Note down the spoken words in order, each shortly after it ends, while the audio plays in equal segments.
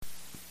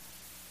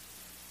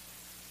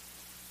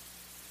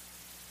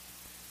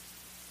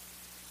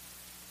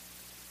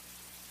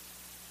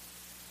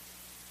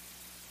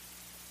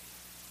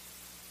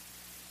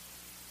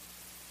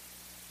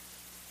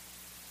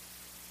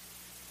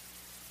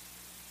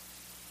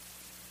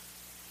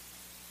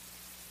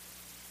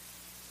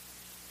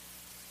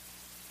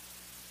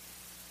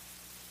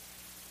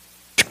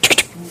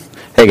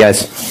Hey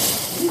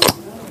guys,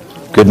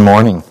 good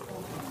morning.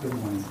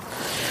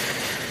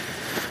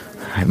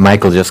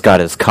 Michael just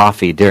got his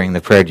coffee during the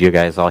prayer. Do you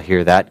guys all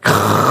hear that?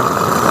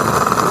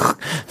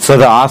 So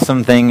the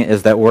awesome thing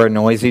is that we're a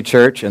noisy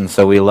church, and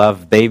so we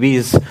love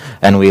babies,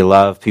 and we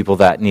love people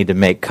that need to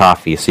make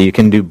coffee. So you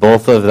can do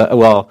both of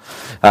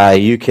the,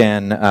 you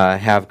can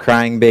have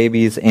crying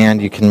babies,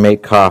 and you can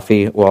make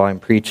coffee while I'm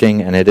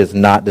preaching, and it is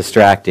not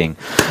distracting.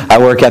 I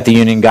work at the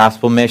Union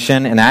Gospel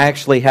Mission, and I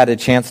actually had a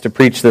chance to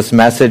preach this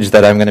message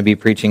that I'm going to be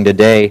preaching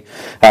today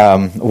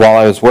while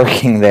I was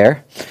working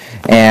there.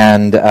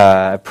 And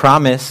I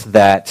promise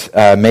that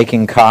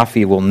making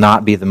coffee will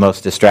not be the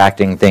most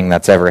distracting thing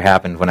that's ever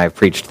happened when I've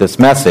preached this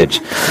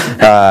message.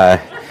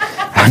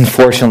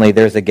 Unfortunately,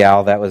 there's a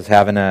gal that was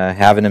having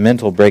a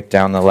mental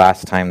breakdown the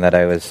last time that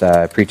I was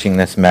preaching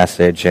this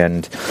message,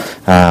 and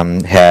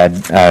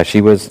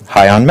she was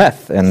high on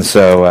meth, and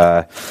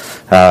so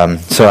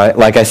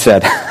like I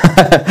said,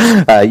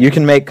 you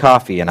can make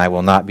coffee, and I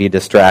will not be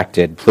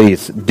distracted.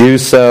 Please do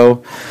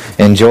so.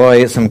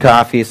 Enjoy some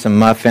coffee, some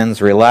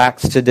muffins,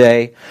 relax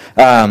today.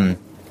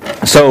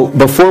 So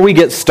before we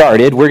get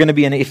started, we're going to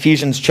be in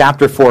Ephesians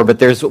chapter 4, but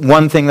there's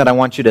one thing that I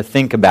want you to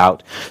think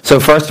about. So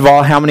first of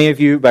all, how many of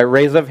you, by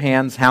raise of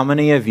hands, how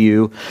many of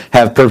you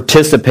have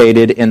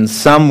participated in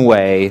some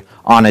way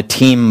on a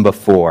team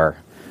before?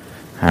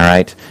 All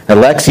right.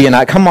 Lexi and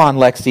I, come on,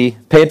 Lexi,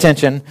 pay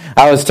attention.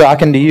 I was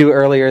talking to you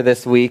earlier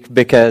this week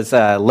because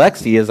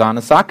Lexi is on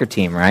a soccer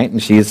team, right? And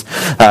she's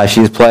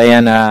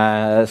playing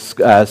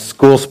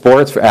school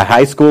sports at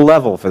high school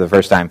level for the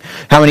first time.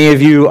 How many of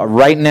you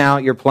right now,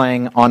 you're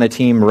playing on a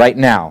team right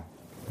now?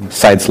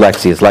 Besides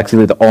Lexi. Is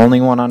Lexi the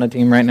only one on a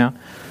team right now?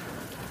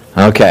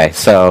 Okay,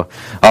 so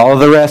all of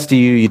the rest of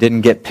you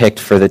didn't get picked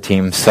for the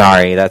team.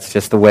 Sorry, that's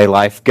just the way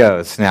life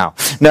goes. Now,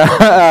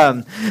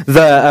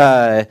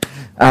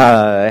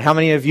 how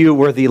many of you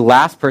were the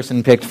last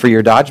person picked for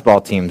your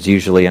dodgeball teams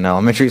usually in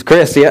elementary?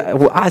 Chris, yeah,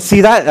 well, I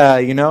see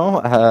that,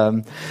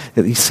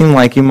 you seem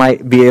like you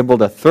might be able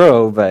to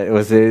throw, but it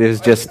was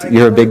just,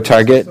 you're a big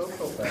target.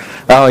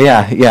 Oh,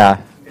 yeah.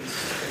 It's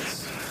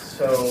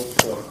so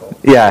political.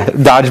 Yeah,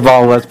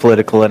 dodgeball was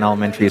political in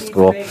elementary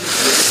school.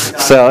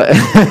 So,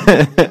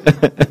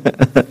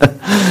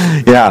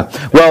 yeah.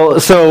 Well,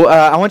 so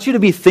I want you to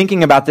be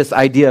thinking about this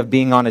idea of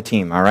being on a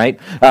team, all right?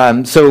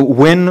 So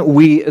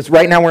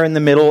right now we're in the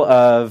middle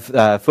of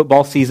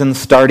football season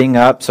starting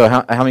up. So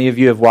how many of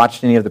you have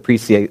watched any of the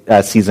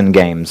preseason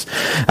games?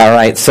 All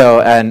right.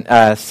 So, and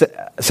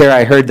Sarah,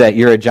 I heard that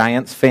you're a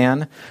Giants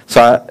fan.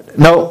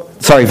 So,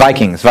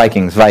 Vikings.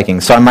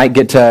 So I might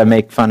get to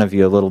make fun of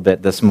you a little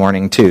bit this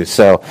morning too.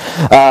 So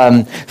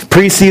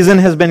preseason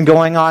has been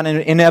going on, and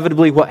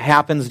inevitably what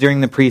happens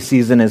during the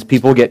preseason is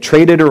people get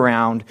traded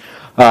around.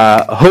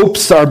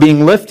 Hopes are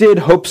being lifted,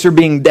 hopes are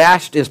being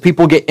dashed as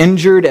people get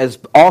injured, as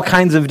all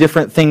kinds of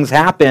different things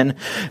happen.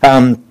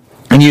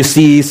 And you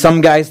see some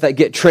guys that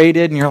get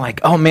traded, and you're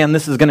like, oh man,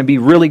 this is going to be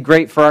really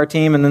great for our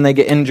team, and then they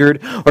get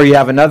injured. Or you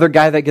have another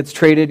guy that gets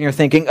traded, and you're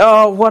thinking,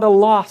 oh, what a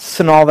loss,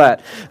 and all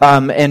that.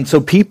 And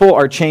so people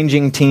are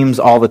changing teams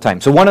all the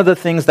time. So one of the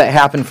things that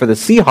happened for the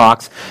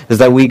Seahawks is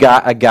that we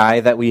got a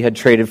guy that we had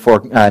traded for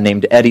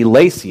named Eddie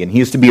Lacy, and he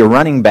used to be a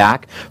running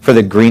back for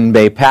the Green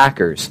Bay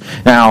Packers.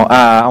 Now,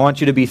 I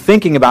want you to be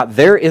thinking about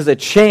there is a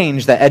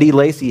change that Eddie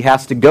Lacy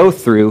has to go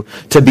through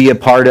to be a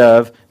part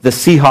of the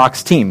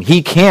Seahawks team.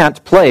 He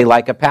can't play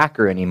like a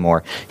Packer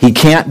anymore. He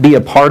can't be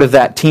a part of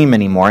that team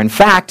anymore. In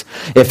fact,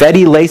 if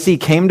Eddie Lacy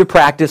came to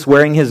practice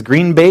wearing his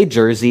Green Bay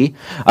jersey,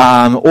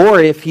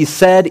 or if he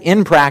said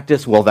in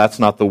practice, well, that's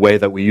not the way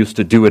that we used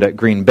to do it at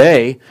Green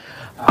Bay,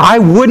 I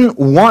wouldn't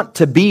want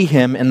to be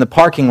him in the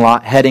parking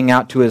lot heading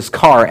out to his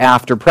car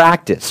after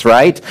practice,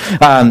 right?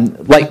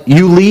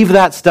 You leave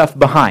that stuff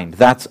behind.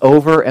 That's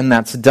over and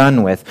that's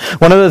done with.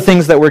 One of the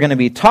things that we're going to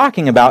be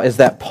talking about is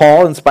that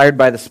Paul, inspired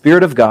by the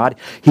Spirit of God,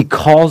 he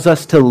calls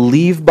us to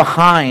leave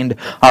behind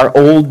our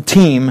old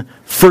team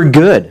for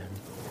good.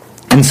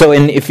 And so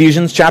in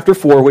Ephesians chapter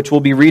 4, which we'll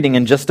be reading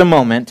in just a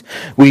moment,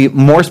 we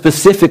more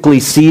specifically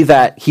see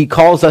that he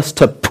calls us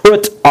to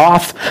put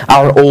off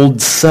our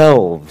old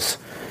selves.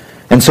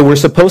 And so we're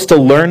supposed to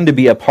learn to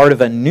be a part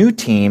of a new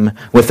team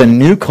with a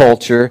new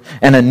culture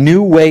and a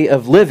new way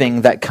of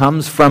living that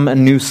comes from a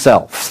new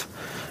self.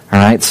 All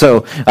right,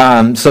 so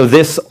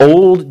this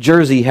old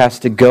jersey has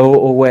to go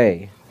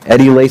away.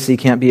 Eddie Lacy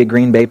can't be a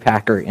Green Bay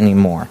Packer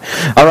anymore.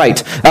 All right,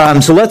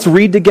 so let's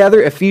read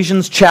together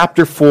Ephesians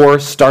chapter 4,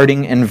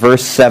 starting in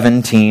verse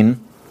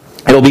 17.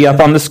 It'll be up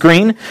on the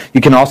screen.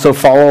 You can also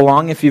follow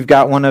along if you've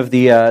got one of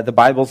the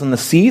Bibles in the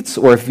seats,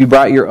 or if you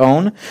brought your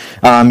own.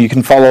 You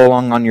can follow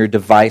along on your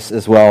device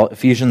as well.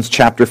 Ephesians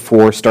chapter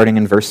 4, starting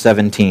in verse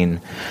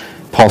 17.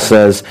 Paul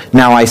says,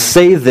 "Now I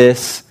say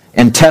this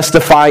and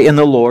testify in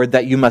the Lord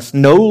that you must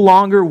no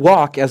longer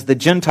walk as the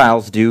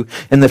Gentiles do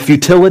in the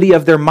futility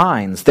of their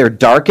minds. They're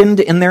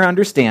darkened in their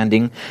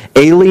understanding,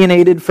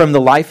 alienated from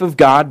the life of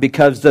God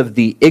because of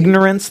the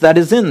ignorance that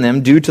is in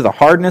them due to the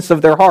hardness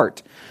of their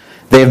heart.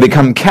 They have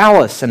become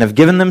callous and have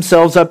given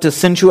themselves up to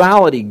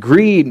sensuality,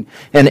 greed,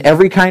 and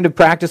every kind of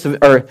practice of,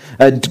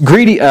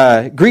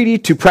 greedy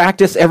to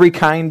practice every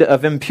kind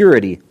of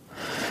impurity.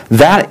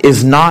 That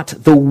is not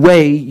the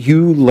way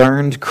you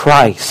learned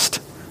Christ,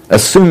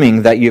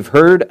 assuming that you've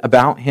heard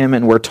about him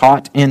and were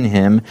taught in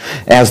him,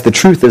 as the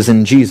truth is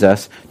in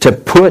Jesus, to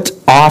put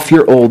off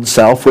your old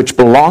self, which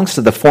belongs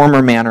to the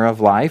former manner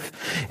of life,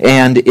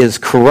 and is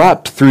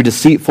corrupt through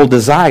deceitful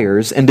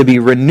desires, and to be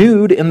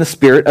renewed in the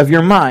spirit of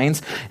your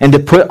minds, and to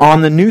put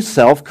on the new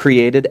self,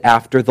 created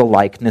after the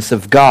likeness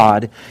of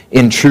God,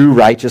 in true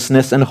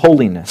righteousness and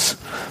holiness.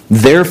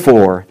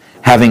 Therefore,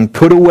 having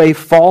put away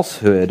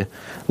falsehood,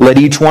 let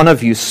each one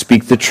of you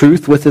speak the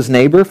truth with his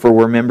neighbor, for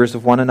we're members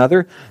of one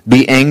another.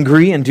 Be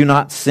angry and do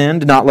not sin.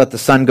 Do not let the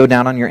sun go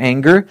down on your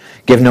anger.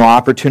 Give no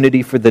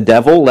opportunity for the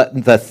devil.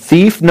 Let the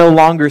thief no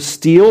longer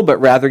steal, but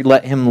rather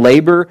let him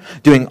labor,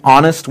 doing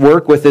honest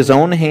work with his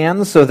own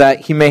hands, so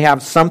that he may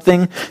have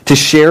something to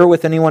share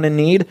with anyone in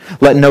need.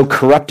 Let no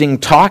corrupting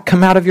talk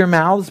come out of your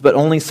mouths, but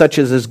only such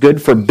as is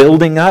good for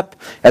building up,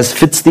 as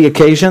fits the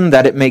occasion,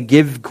 that it may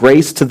give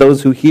grace to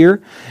those who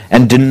hear.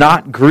 And do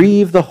not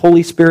grieve the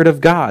Holy Spirit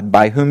of God,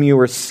 by whom you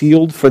are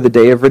sealed for the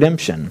day of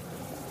redemption.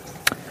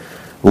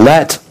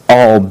 Let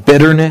all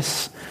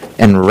bitterness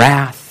and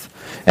wrath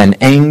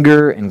and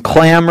anger and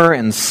clamor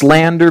and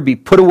slander be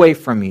put away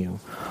from you,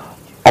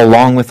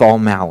 along with all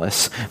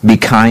malice. Be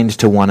kind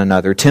to one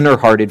another,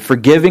 tender-hearted,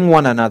 forgiving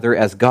one another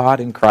as God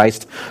in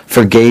Christ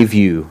forgave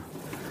you.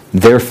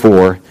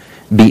 Therefore,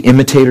 be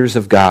imitators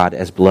of God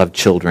as beloved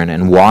children,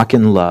 and walk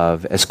in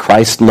love as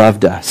Christ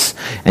loved us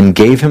and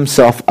gave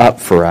himself up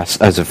for us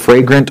as a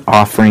fragrant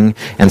offering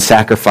and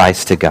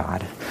sacrifice to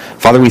God.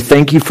 Father, we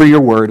thank you for your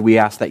word. We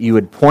ask that you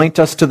would point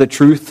us to the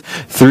truth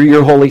through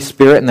your Holy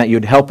Spirit, and that you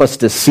would help us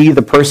to see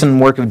the person and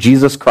work of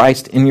Jesus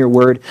Christ in your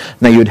word, and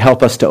that you would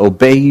help us to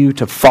obey you,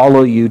 to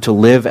follow you, to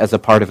live as a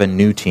part of a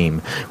new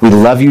team. We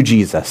love you,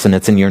 Jesus, and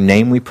it's in your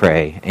name we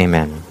pray.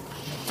 Amen.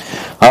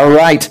 All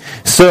right,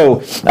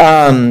 so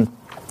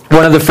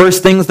one of the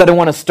first things that I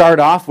want to start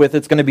off with,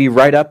 it's going to be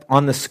right up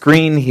on the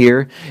screen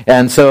here,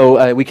 and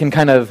so we can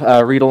kind of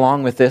read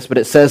along with this, but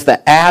it says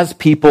that as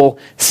people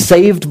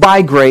saved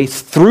by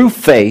grace through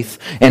faith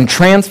and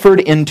transferred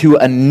into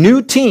a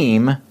new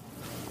team,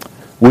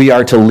 we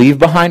are to leave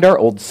behind our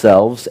old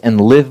selves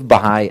and live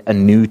by a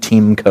new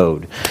team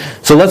code.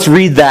 So let's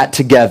read that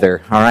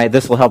together, all right?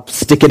 This will help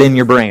stick it in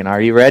your brain.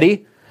 Are you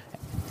ready?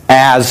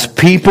 As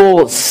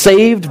people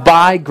saved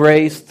by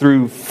grace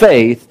through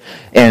faith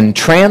and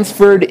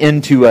transferred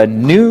into a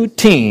new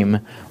team,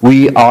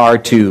 we are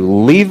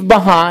to leave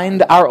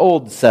behind our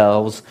old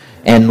selves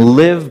and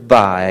live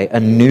by a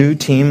new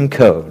team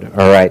code.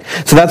 All right.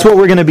 So that's what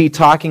we're going to be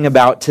talking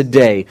about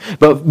today.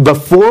 But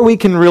before we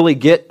can really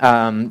get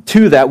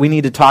to that, we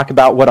need to talk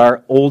about what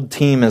our old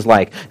team is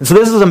like. And so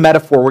this is a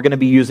metaphor we're going to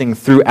be using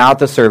throughout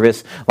the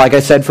service. Like I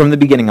said from the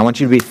beginning, I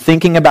want you to be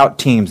thinking about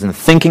teams and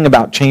thinking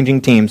about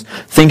changing teams,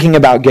 thinking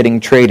about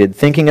getting traded,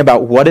 thinking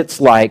about what it's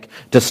like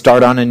to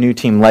start on a new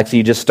team. Lexi,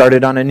 you just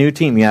started on a new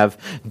team. You have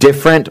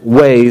different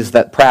ways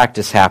that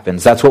practice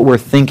happens. That's what we're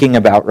thinking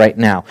about right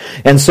now.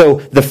 And so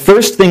the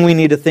first thing we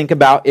need to think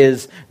about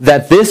is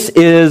that this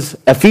is,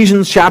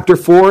 Ephesians chapter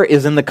 4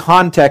 is in the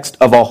context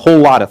of a whole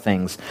lot of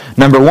things.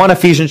 Number one,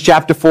 Ephesians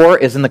chapter 4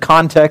 is in the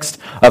context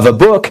of a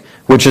book,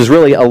 which is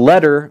really a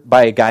letter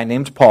by a guy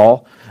named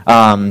Paul.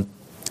 And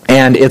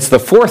it's the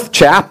fourth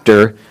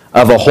chapter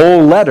of a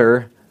whole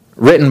letter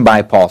written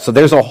by Paul. So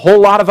there's a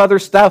whole lot of other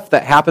stuff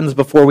that happens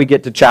before we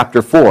get to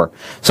chapter 4.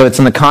 So it's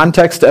in the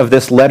context of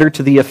this letter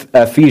to the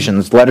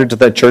Ephesians, letter to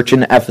the church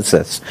in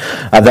Ephesus.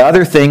 The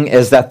other thing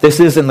is that this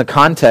is in the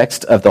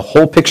context of the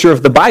whole picture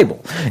of the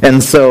Bible.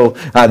 And so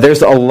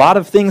there's a lot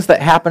of things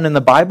that happen in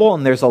the Bible,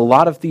 and there's a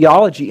lot of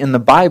theology in the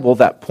Bible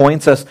that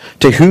points us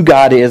to who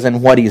God is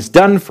and what he's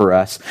done for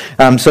us.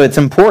 So it's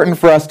important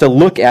for us to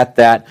look at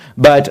that,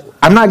 but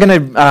I'm not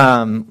going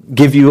to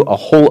give you a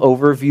whole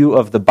overview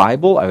of the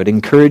Bible. I would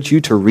encourage you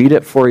to read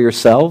it for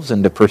yourselves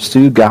and to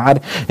pursue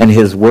God and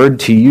his word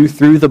to you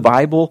through the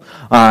Bible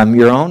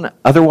your own.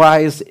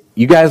 Otherwise,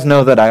 you guys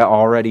know that I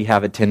already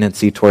have a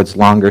tendency towards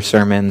longer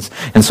sermons,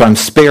 and so I'm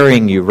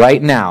sparing you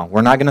right now.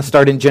 We're not going to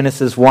start in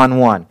Genesis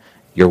 1:1.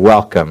 You're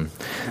welcome.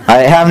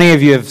 How many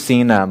of you have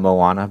seen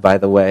Moana, by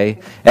the way?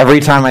 Every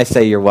time I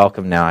say you're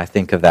welcome now, I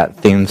think of that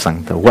theme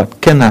song, the what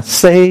can I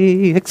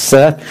say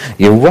except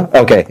you're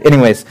welcome. Okay,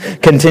 anyways,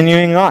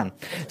 continuing on.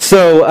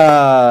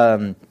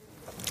 So,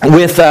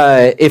 with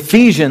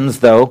Ephesians,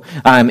 though,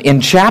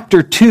 in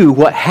chapter 2,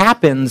 what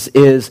happens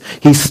is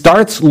he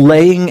starts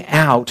laying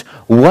out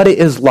what it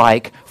is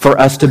like for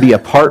us to be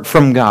apart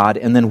from God,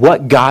 and then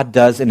what God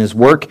does in his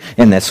work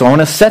in this. So I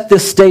want to set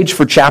this stage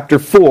for chapter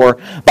 4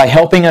 by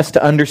helping us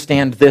to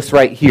understand this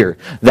right here,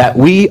 that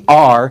we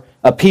are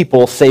a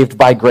people saved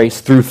by grace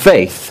through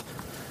faith.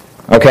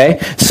 Okay,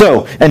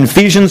 so in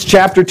Ephesians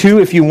chapter 2,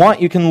 if you want,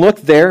 you can look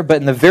there, but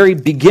in the very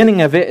beginning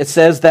of it, it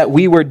says that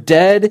we were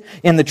dead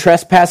in the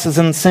trespasses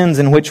and sins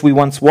in which we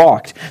once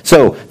walked.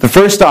 So, the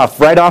first off,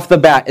 right off the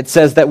bat, it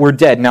says that we're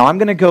dead. Now, I'm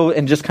going to go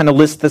and just kind of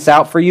list this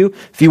out for you.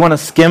 If you want to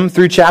skim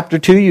through chapter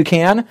 2, you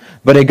can,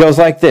 but it goes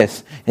like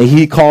this.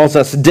 He calls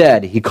us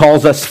dead. He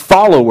calls us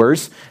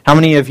followers. How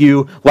many of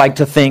you like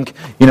to think,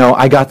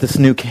 I got this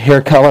new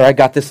hair color, I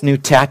got this new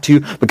tattoo,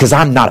 because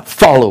I'm not a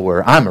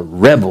follower, I'm a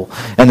rebel.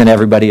 And then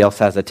everybody else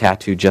has a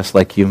tattoo just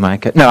like you,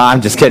 Micah. No,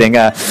 I'm just kidding.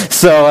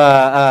 So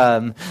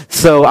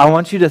I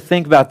want you to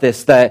think about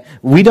this, that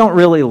we don't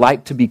really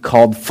like to be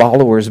called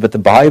followers, but the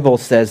Bible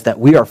says that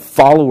we are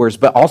followers,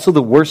 but also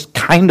the worst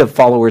kind of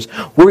followers.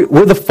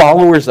 We're the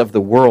followers of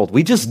the world.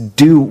 We just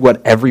do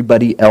what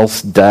everybody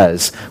else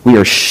does. We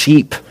are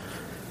sheep.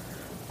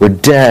 We're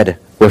dead.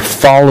 We're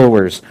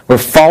followers. We're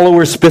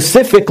followers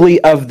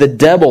specifically of the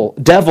devil,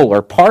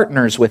 or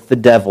partners with the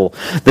devil.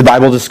 The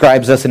Bible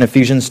describes us in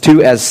Ephesians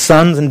 2 as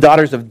sons and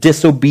daughters of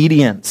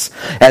disobedience,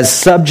 as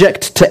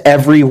subject to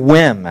every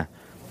whim. All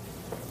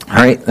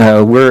right,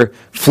 we're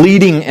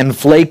fleeting and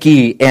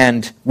flaky,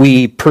 and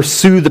we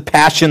pursue the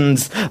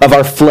passions of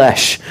our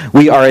flesh.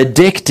 We are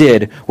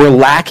addicted. We're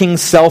lacking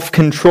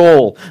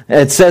self-control.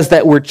 It says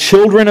that we're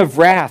children of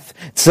wrath.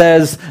 It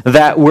says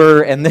that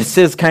and this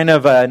is kind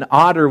of an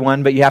odder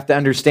one, but you have to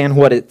understand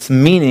what it's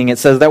meaning. It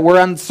says that we're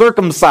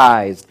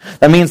uncircumcised.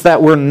 That means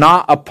that we're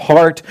not a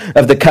part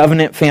of the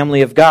covenant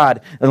family of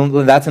God.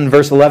 And that's in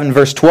verse 11.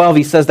 Verse 12,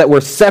 he says that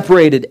we're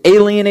separated,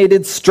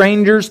 alienated,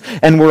 strangers,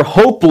 and we're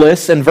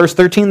hopeless. In verse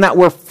 13, that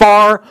we're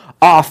far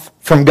off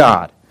from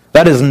God.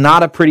 That is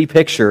not a pretty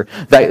picture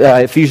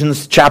that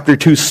Ephesians chapter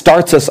 2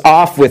 starts us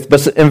off with.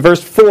 But in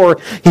verse 4,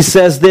 he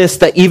says this,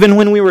 that even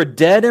when we were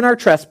dead in our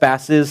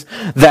trespasses,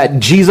 that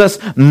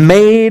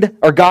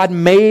God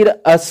made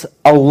us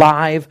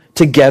alive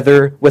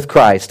together with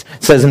Christ.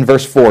 It says in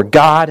verse 4,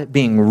 God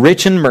being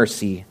rich in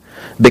mercy,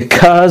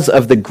 because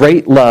of the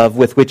great love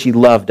with which He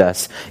loved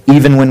us,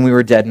 even when we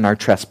were dead in our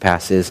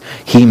trespasses,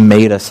 He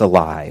made us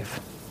alive.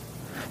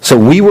 So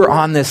we were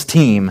on this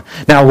team.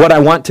 Now, what I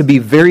want to be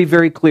very,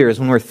 very clear is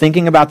when we're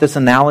thinking about this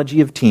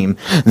analogy of team,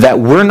 that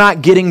we're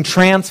not getting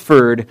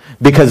transferred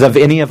because of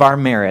any of our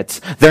merits.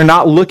 They're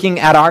not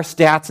looking at our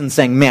stats and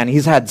saying, man,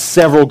 he's had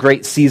several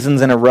great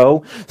seasons in a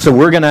row, so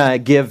we're going to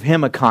give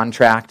him a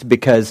contract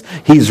because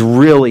he's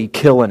really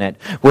killing it.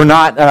 We're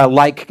not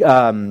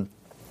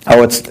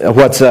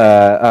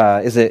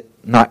is it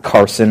not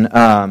Carson,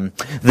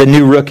 the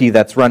new rookie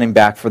that's running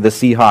back for the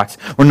Seahawks.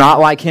 We're not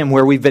like him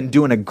where we've been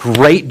doing a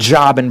great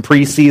job in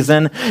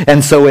preseason,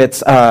 and so it's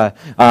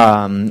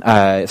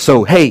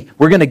so hey,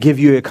 we're going to give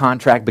you a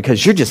contract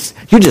because you're just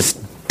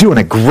doing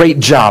a great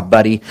job,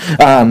 buddy.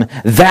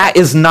 That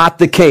is not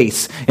the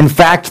case. In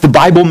fact, the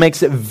Bible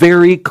makes it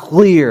very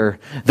clear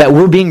that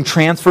we're being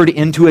transferred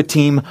into a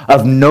team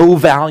of no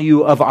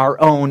value of our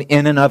own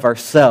in and of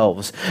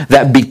ourselves.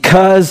 That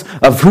because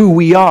of who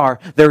we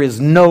are, there is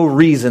no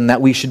reason that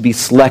we should be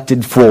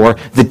selected for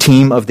the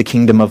team of the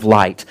kingdom of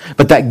light.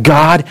 But that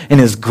God, in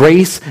His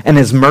grace and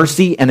His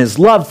mercy and His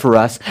love for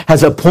us,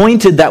 has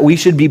appointed that we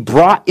should be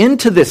brought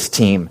into this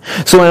team.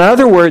 So in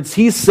other words,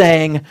 He's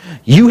saying,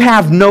 you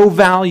have no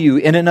value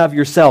in and of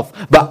yourself,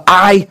 but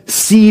I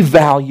see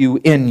value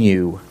in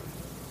you.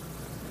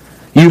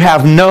 You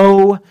have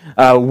no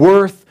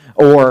worth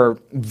or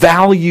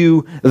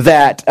value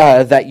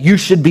that you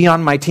should be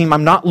on my team.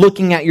 I'm not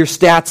looking at your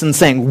stats and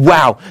saying,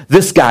 wow,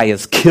 this guy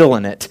is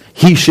killing it.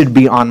 He should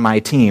be on my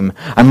team.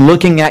 I'm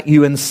looking at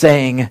you and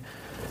saying,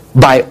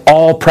 by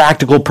all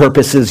practical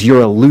purposes,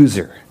 you're a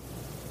loser.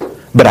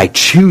 But I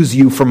choose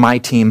you for my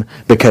team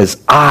because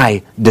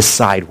I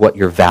decide what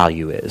your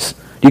value is.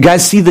 Do you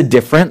guys see the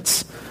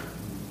difference?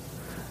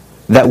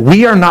 That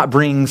we are not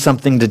bringing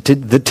something to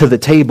the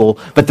table,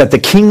 but that the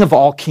King of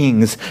all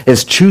kings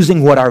is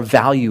choosing what our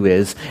value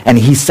is, and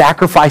He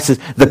sacrifices.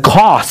 The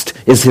cost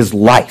is His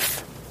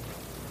life.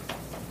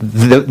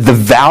 The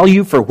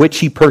value for which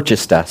He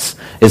purchased us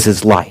is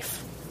His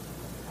life.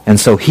 And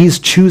so He's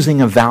choosing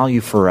a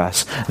value for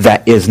us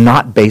that is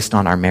not based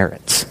on our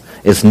merits,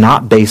 is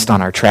not based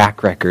on our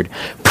track record.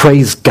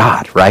 Praise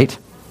God, right?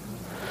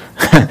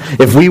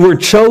 If we were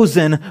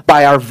chosen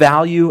by our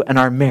value and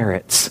our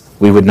merits,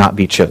 we would not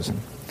be chosen.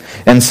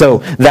 And so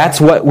that's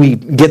what we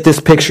get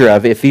this picture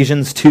of.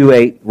 Ephesians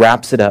 2:8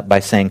 wraps it up by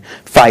saying,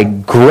 by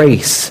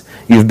grace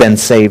you've been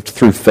saved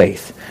through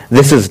faith.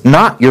 This is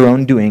not your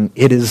own doing.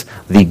 It is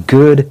the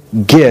good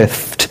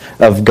gift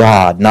of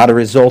God, not a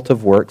result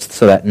of works,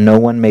 so that no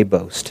one may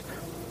boast.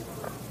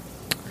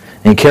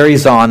 And he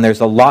carries on.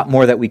 There's a lot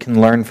more that we can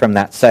learn from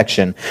that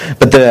section.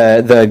 But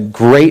the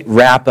great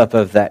wrap-up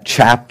of that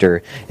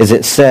chapter is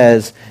it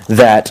says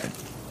that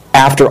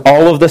after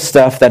all of the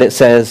stuff that it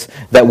says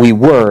that we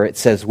were, it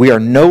says we are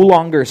no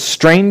longer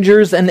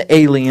strangers and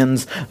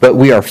aliens, but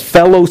we are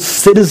fellow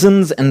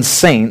citizens and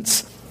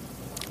saints,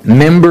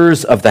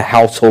 members of the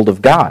household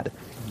of God.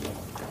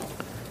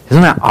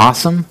 Isn't that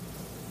awesome?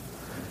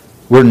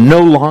 We're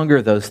no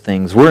longer those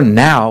things. We're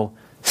now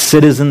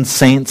citizens,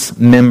 saints,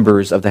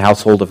 members of the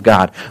household of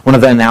God. One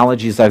of the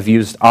analogies I've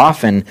used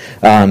often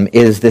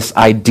is this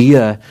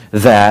idea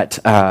that,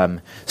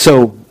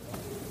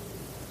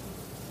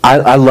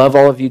 I love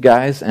all of you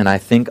guys, and I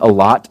think a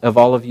lot of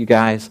all of you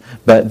guys,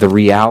 but the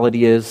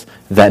reality is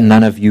that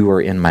none of you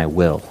are in my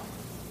will.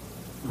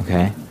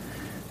 Okay?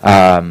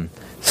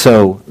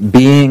 So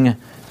being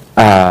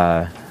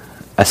a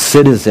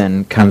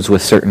citizen comes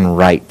with certain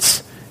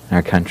rights in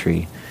our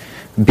country.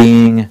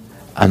 Being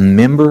a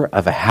member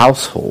of a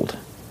household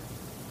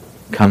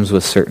comes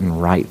with certain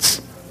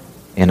rights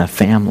in a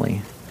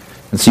family.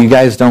 And so you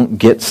guys don't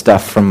get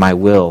stuff from my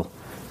will.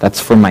 That's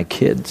for my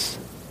kids.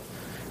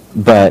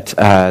 But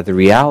the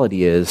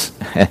reality is,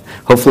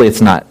 hopefully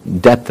it's not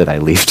debt that I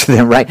leave to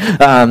them, right?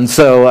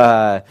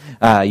 So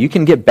you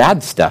can get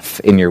bad stuff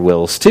in your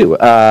wills too.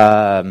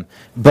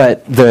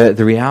 But the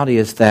reality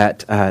is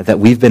that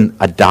we've been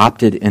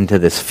adopted into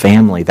this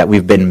family, that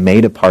we've been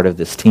made a part of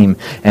this team,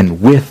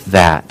 and with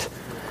that,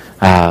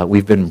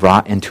 we've been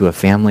brought into a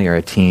family or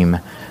a team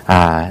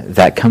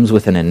that comes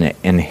with an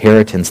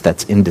inheritance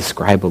that's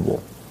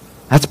indescribable.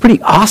 That's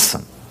pretty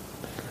awesome.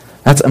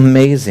 That's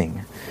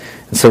amazing.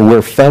 So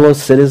we're fellow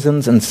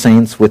citizens and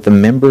saints with the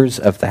members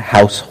of the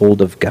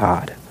household of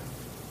God.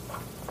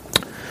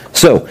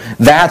 So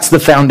that's the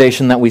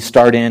foundation that we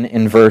start in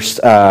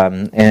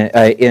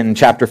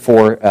chapter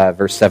 4,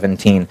 verse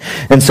 17.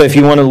 And so if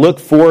you want to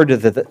look forward to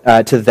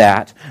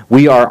that,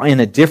 we are in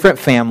a different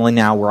family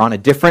now. We're on a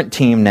different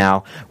team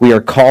now. We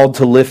are called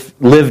to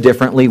live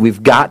differently.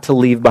 We've got to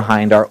leave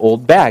behind our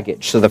old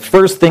baggage. So the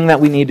first thing that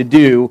we need to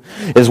do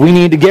is we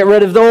need to get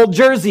rid of the old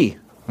jersey.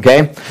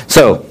 Okay,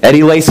 so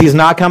Eddie Lacy's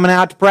not coming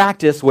out to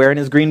practice wearing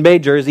his Green Bay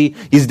jersey.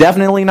 He's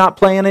definitely not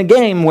playing a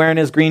game wearing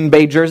his Green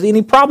Bay jersey, and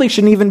he probably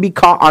shouldn't even be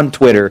caught on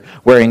Twitter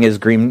wearing his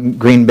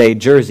Green Bay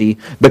jersey,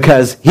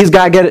 because he's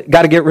got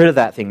to get rid of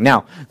that thing.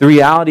 Now, the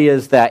reality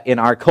is that in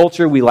our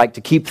culture we like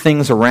to keep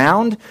things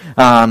around,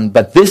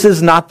 but this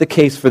is not the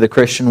case for the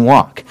Christian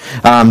walk.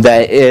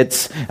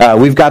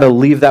 We've got to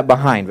leave that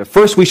behind. But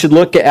first, we should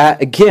look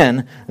at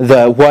again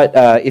what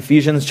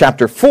Ephesians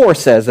chapter 4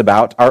 says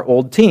about our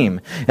old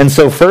team, and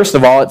so. First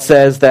of all, it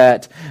says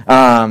that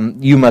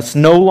you must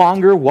no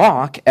longer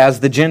walk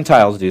as the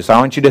Gentiles do. So I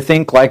want you to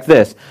think like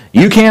this.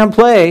 You can't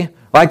play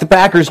like the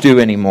Packers do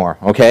anymore,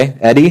 okay?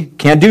 Eddie,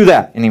 can't do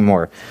that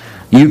anymore.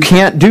 You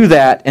can't do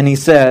that, and he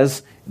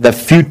says, the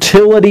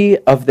futility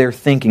of their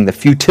thinking, the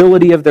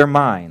futility of their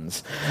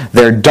minds.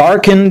 They're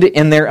darkened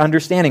in their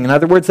understanding. In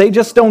other words, they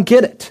just don't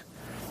get it.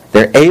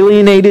 They're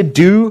alienated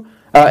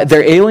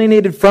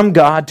from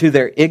God to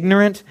their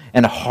ignorant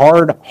and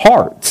hard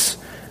hearts.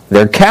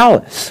 They're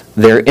callous.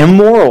 They're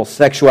immoral.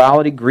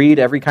 Sexuality, greed,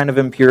 every kind of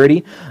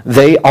impurity.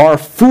 They are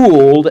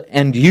fooled,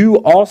 and you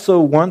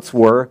also once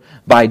were,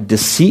 by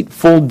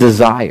deceitful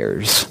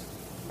desires.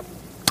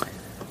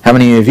 How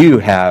many of you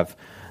have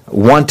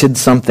wanted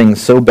something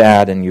so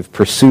bad and you've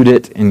pursued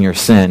it in your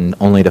sin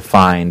only to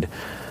find,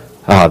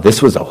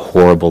 this was a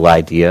horrible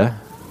idea?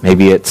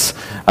 Maybe it's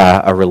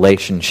a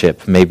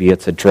relationship. Maybe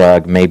it's a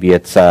drug. Maybe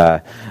it's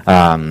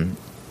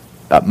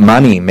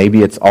money,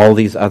 maybe it's all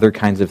these other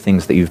kinds of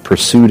things that you've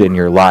pursued in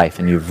your life,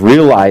 and you've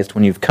realized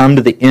when you've come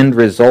to the end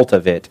result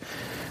of it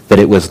that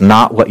it was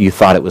not what you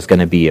thought it was going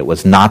to be. It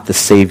was not the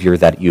Savior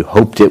that you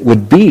hoped it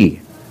would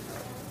be.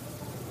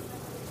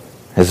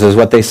 This is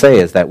what they say,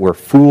 is that we're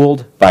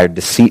fooled by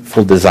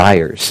deceitful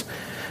desires.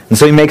 And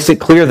so he makes it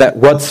clear that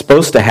what's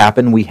supposed to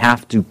happen, we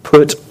have to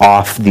put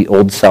off the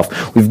old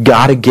self. We've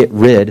got to get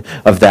rid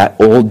of that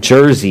old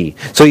jersey.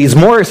 So he's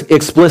more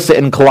explicit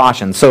in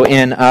Colossians. So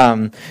in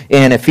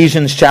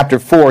Ephesians chapter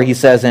 4, he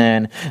says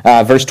in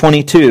verse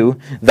 22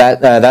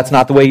 that's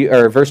not the way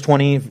verse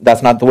 20,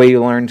 that's not the way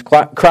you learned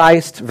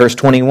Christ. Verse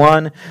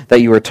 21, that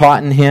you were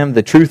taught in him.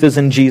 The truth is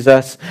in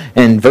Jesus.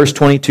 And verse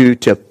 22,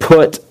 to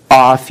put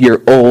off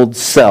your old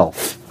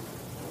self.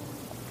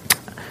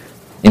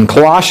 In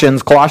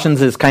Colossians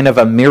is kind of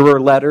a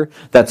mirror letter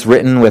that's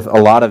written with a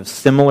lot of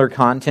similar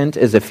content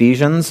as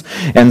Ephesians.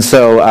 And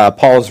so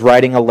Paul's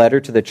writing a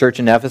letter to the church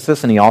in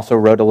Ephesus, and he also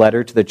wrote a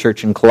letter to the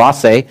church in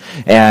Colossae.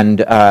 And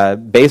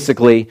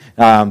basically,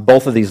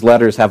 both of these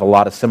letters have a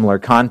lot of similar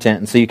content.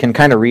 And so you can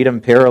kind of read them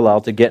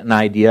parallel to get an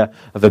idea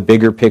of a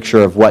bigger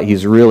picture of what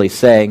he's really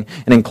saying.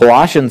 And in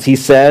Colossians, he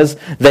says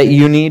that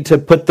you need to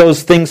put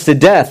those things to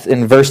death.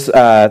 In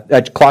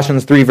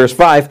Colossians 3, verse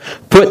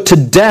 5, put to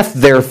death,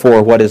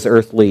 therefore, what is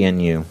earthly in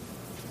you.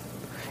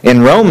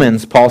 In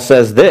Romans, Paul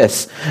says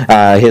this,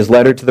 his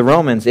letter to the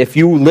Romans, if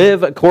you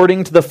live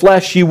according to the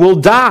flesh, you will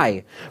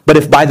die. But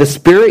if by the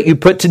Spirit you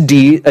put to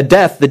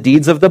death the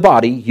deeds of the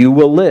body, you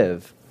will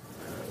live.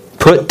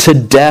 Put to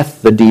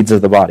death the deeds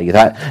of the body.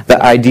 The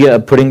idea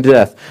of putting to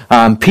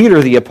death.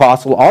 Peter the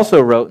apostle also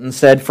wrote and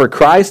said, for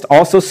Christ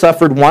also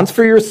suffered once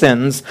for your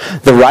sins,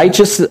 the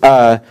righteous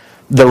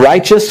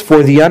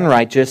for the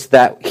unrighteous,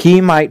 that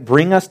he might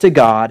bring us to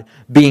God,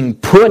 being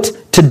put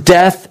to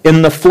death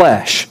in the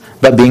flesh,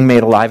 but being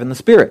made alive in the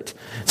Spirit.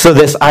 So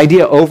this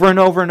idea over and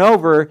over and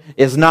over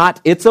is not,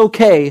 it's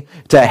okay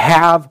to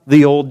have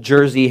the old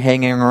jersey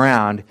hanging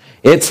around.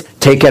 It's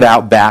take it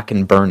out back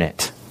and burn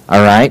it.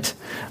 All right?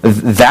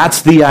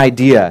 That's the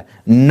idea.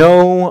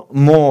 No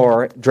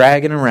more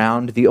dragging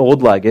around the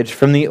old luggage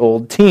from the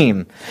old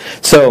team.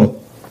 So,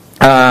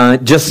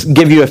 just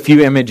give you a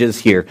few images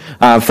here.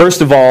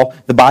 First of all,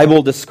 the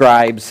Bible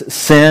describes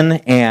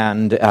sin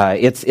and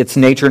its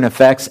nature and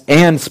effects,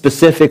 and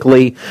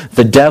specifically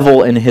the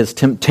devil and his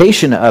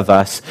temptation of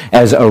us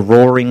as a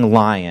roaring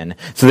lion.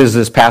 So there's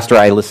this pastor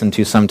I listen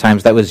to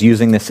sometimes that was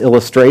using this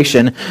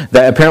illustration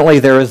that apparently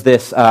there was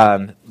this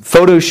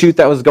photo shoot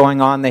that was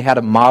going on. They had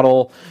a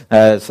model,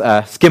 a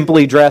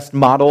skimpily dressed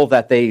model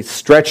that they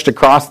stretched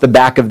across the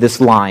back of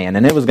this lion,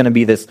 and it was going to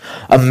be this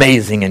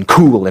amazing and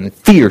cool and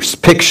fierce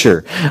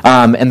picture.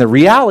 And the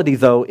reality,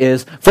 though,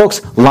 is,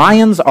 folks,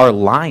 lions are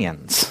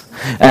lions.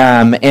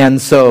 And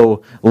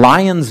so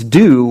lions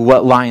do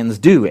what lions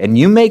do. And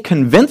you may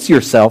convince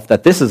yourself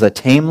that this is a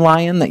tame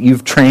lion that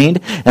you've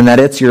trained and that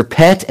it's your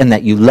pet and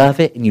that you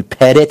love it and you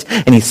pet it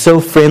and he's so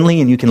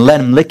friendly and you can let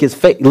him lick your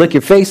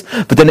face.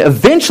 But then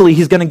eventually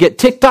he's going to get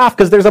ticked off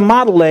because there's a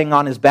model laying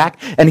on his back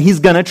and he's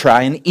going to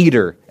try and eat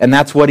her. And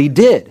that's what he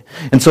did.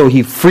 And so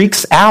he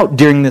freaks out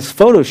during this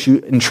photo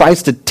shoot and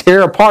tries to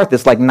tear apart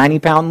this like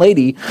 90-pound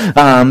lady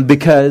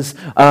because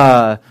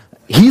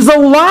he's a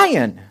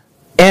lion.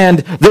 And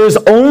there's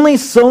only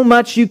so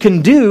much you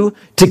can do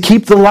to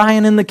keep the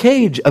lion in the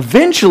cage.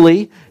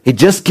 Eventually, it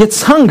just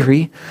gets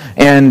hungry.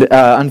 And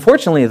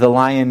unfortunately, the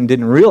lion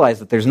didn't realize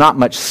that there's not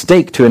much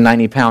steak to a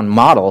 90-pound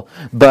model.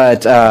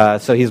 But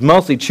so he's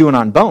mostly chewing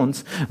on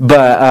bones.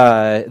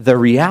 But the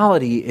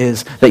reality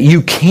is that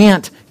you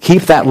can't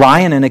keep that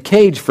lion in a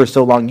cage for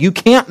so long. You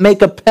can't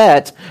make a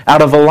pet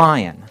out of a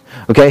lion.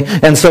 Okay?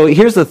 And so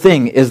here's the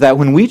thing, is that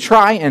when we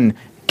try and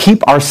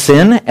keep our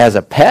sin as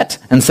a pet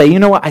and say, you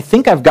know what, I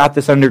think I've got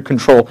this under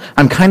control.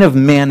 I'm kind of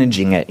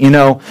managing it. You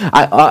know,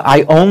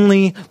 I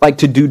only like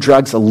to do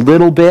drugs a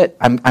little bit.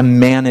 I'm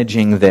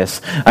managing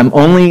this. I'm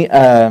only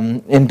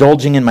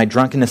indulging in my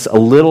drunkenness a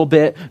little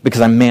bit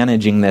because I'm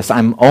managing this.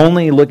 I'm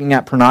only looking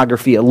at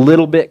pornography a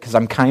little bit because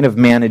I'm kind of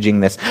managing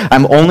this.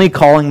 I'm only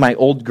calling my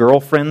old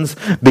girlfriends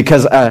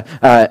because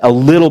a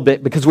little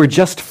bit because we're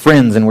just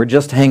friends and we're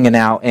just hanging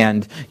out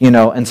and, you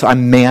know, and so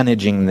I'm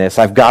managing this.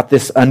 I've got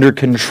this under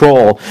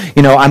control.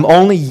 You know, I'm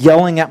only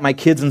yelling at my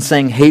kids and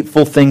saying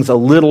hateful things a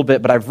little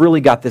bit, but I've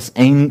really got this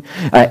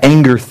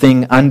anger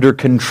thing under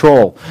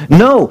control.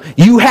 No,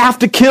 you have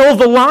to kill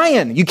the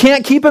lion. You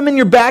can't keep him in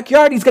your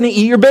backyard. He's going to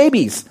eat your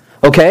babies.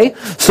 Okay?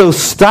 So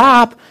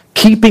stop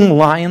keeping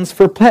lions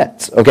for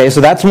pets. Okay?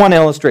 So that's one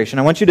illustration.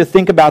 I want you to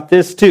think about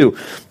this too,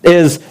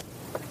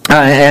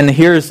 and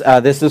here's,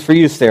 this is for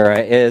you, Sarah,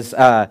 is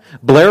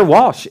Blair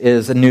Walsh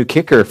is a new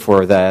kicker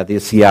for the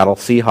Seattle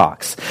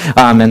Seahawks.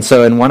 And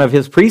so in one of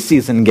his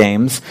preseason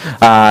games,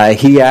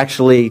 he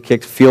actually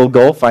kicked a field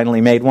goal, finally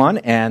made one,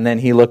 and then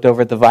he looked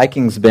over at the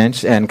Vikings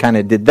bench and kind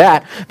of did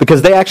that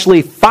because they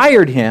actually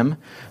fired him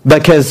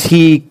because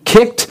he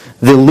kicked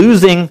the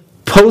losing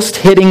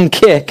post-hitting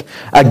kick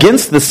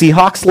against the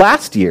Seahawks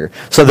last year.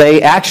 So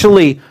they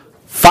actually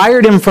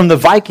fired him from the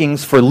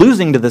Vikings for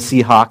losing to the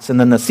Seahawks, and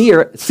then the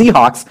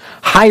Seahawks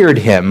hired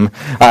him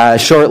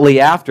shortly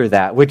after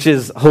that, which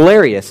is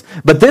hilarious.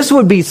 But this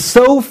would be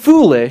so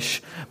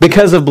foolish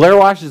because of Blair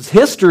Walsh's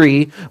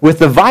history with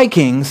the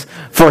Vikings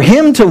for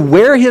him to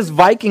wear his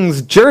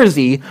Vikings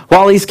jersey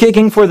while he's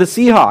kicking for the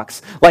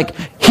Seahawks. Like,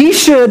 he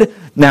should,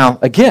 now,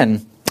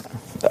 again,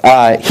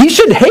 he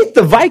should hate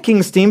the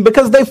Vikings team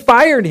because they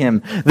fired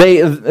him.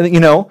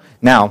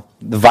 Now,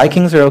 the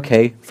Vikings are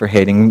okay for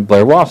hating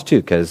Blair Walsh,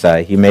 too, because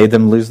he made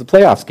them lose the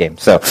playoffs game.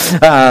 So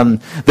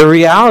the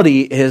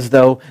reality is,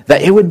 though,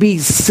 that it would be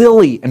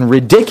silly and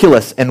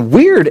ridiculous and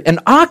weird and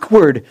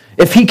awkward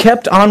if he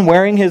kept on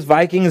wearing his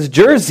Vikings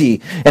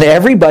jersey. And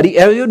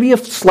it would be a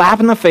slap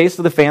in the face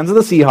to the fans of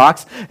the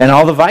Seahawks, and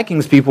all the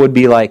Vikings people would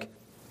be like,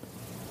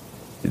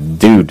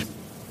 dude,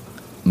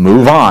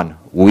 move on.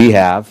 We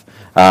have...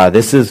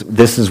 This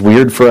is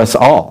weird for us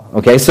all.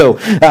 Okay, so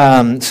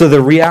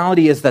the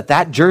reality is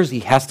that jersey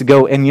has to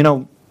go, and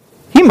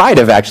he might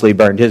have actually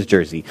burned his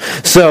jersey.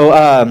 So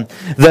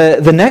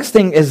the next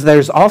thing is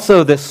there's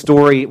also this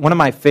story, one of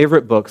my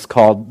favorite books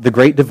called The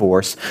Great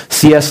Divorce.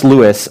 C.S.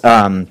 Lewis.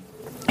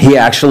 He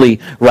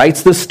actually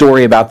writes this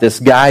story about this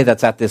guy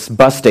that's at this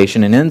bus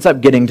station and ends up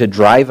getting to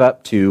drive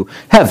up to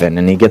heaven.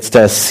 And he gets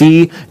to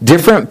see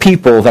different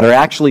people that are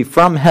actually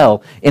from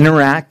hell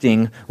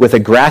interacting with a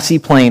grassy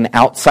plain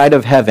outside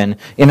of heaven,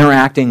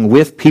 interacting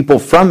with people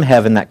from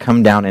heaven that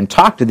come down and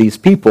talk to these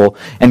people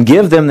and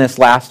give them this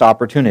last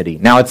opportunity.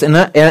 Now, it's in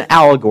an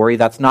allegory.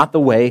 That's not the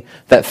way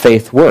that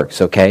faith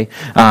works, okay?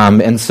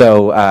 And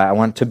so I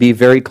want to be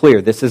very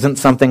clear. This isn't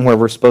something where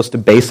we're supposed to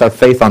base our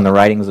faith on the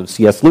writings of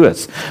C.S.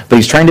 Lewis. But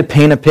he's trying to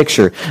paint a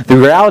picture. The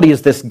reality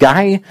is this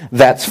guy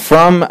that's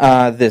from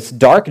this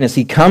darkness,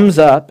 he comes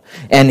up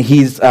and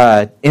he's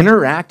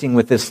interacting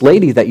with this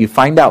lady that you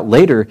find out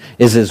later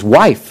is his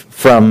wife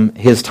from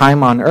his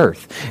time on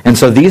earth. And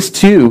so these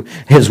two,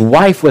 his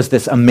wife was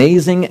this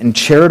amazing and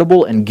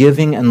charitable and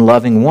giving and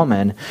loving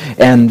woman,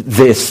 and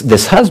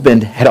this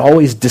husband had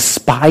always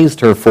despised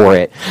her for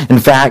it. In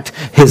fact,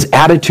 his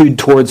attitude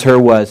towards her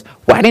was,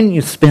 Why didn't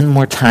you spend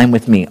more time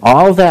with me?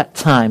 All that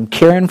time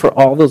caring for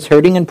all those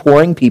hurting and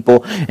pouring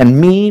people, and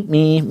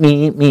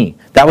me.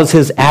 That was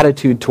his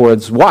attitude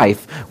towards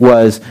wife,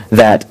 was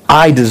that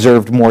I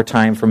deserved more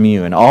time from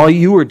you. And all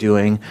you were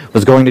doing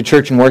was going to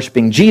church and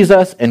worshiping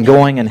Jesus and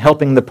going and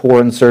helping the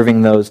poor and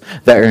serving those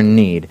that are in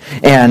need.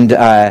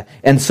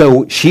 And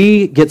so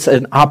she gets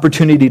an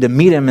opportunity to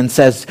meet him and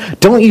says,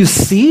 don't you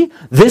see?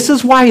 This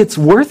is why it's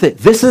worth it.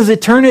 This is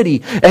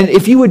eternity. And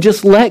if you would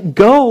just let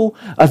go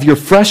of your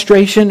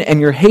frustration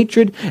and your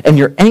hatred and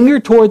your anger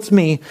towards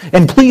me,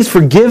 and please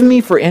forgive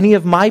me for any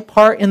of my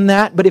part in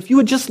that, but if you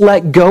would just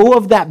let go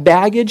of that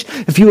baggage,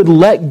 if you would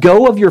let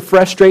go of your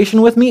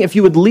frustration with me, if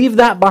you would leave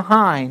that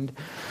behind,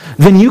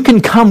 then you can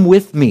come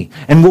with me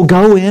and we'll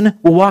go in,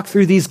 we'll walk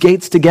through these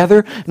gates together,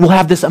 and we'll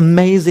have this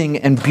amazing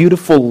and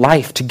beautiful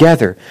life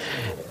together.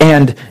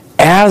 And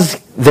as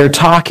they're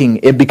talking,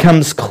 it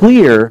becomes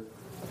clear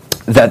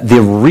that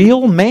the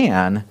real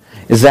man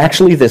is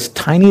actually this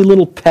tiny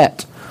little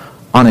pet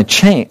on a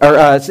chain,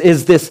 or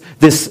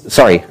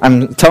sorry,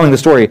 I'm telling the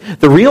story.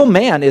 The real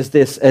man is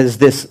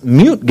this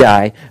mute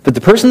guy, but the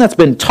person that's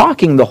been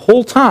talking the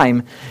whole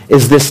time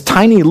is this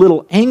tiny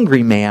little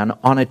angry man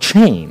on a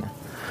chain.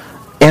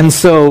 And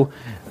so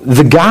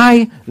the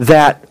guy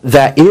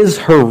that is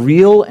her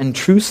real and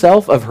true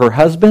self of her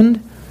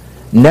husband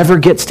never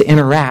gets to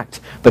interact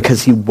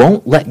because he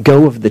won't let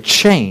go of the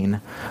chain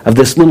of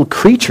this little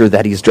creature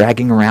that he's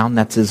dragging around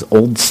that's his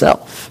old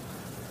self.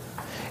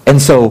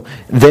 And so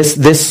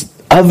this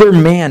other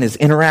man is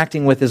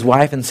interacting with his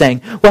wife and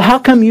saying, well, how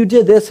come you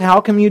did this?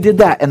 How come you did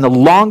that? And the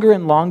longer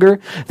and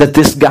longer that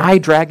this guy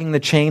dragging the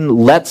chain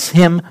lets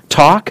him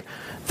talk,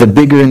 the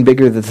bigger and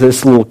bigger that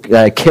this little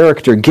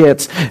character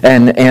gets,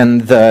 and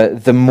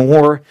the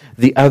more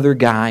the other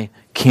guy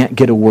can't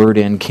get a word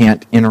in,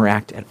 can't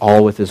interact at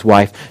all with his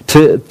wife,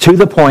 to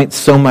the point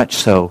so much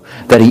so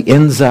that he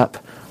ends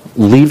up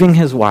leaving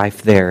his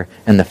wife there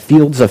in the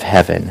fields of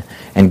heaven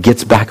and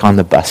gets back on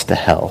the bus to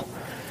hell.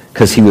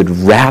 Because he would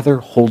rather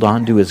hold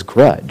on to his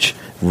grudge,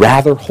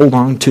 rather hold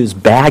on to his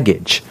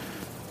baggage,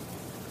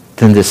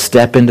 than to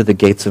step into the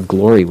gates of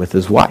glory with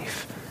his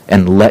wife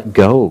and let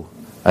go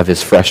of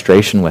his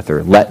frustration with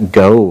her, let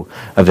go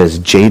of his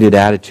jaded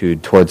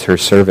attitude towards her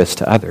service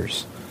to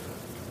others.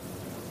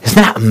 Isn't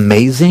that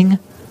amazing?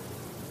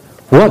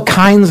 What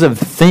kinds of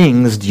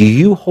things do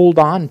you hold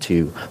on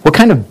to? What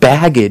kind of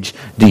baggage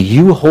do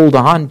you hold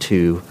on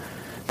to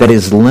that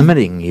is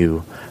limiting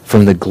you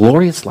from the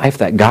glorious life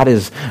that God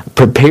has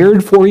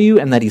prepared for you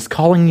and that He's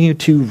calling you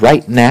to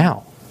right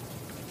now?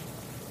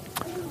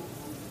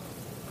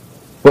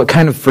 What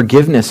kind of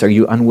forgiveness are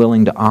you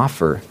unwilling to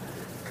offer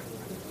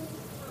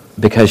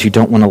because you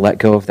don't want to let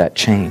go of that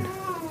chain?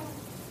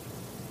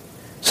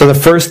 So the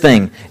first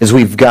thing is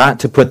we've got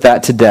to put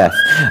that to death.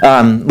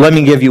 Let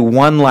me give you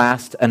one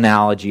last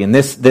analogy, and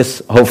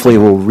this hopefully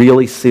will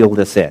really seal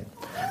this in.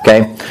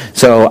 Okay?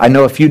 So I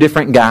know a few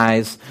different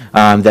guys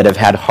that have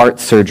had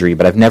heart surgery,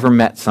 but I've never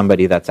met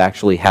somebody that's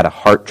actually had a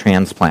heart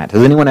transplant.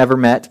 Has anyone ever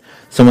met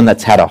someone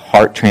that's had a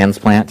heart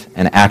transplant,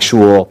 an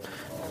actual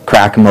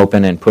crack them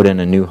open and put in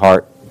a new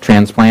heart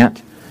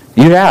transplant?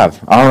 You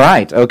have. All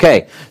right.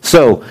 Okay.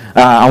 So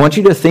I want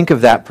you to think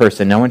of that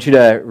person. I want you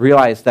to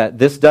realize that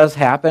this does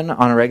happen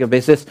on a regular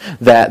basis,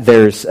 that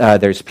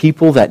there's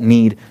people that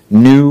need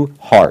new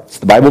hearts.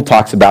 The Bible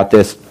talks about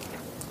this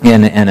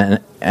in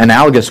an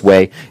analogous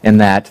way in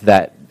that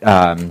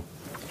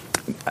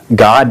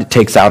God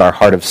takes out our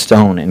heart of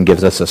stone and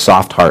gives us a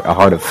soft heart, a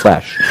heart of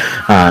flesh.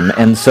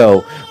 And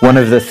so one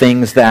of the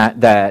things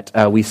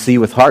that we see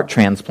with heart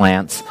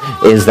transplants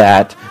is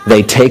that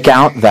they take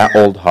out that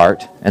old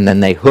heart and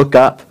then they hook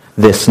up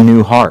this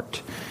new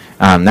heart.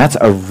 That's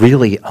a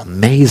really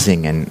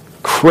amazing and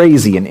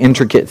crazy and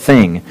intricate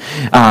thing.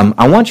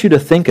 I want you to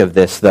think of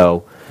this,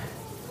 though,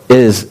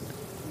 is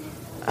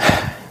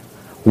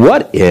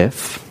what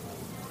if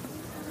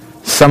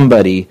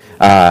somebody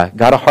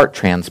got a heart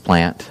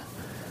transplant,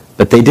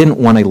 but they didn't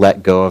want to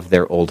let go of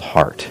their old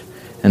heart.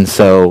 And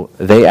so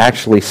they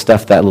actually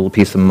stuffed that little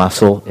piece of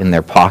muscle in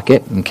their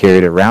pocket and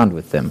carried it around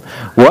with them.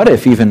 What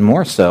if, even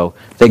more so,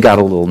 they got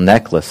a little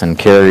necklace and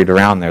carried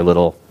around their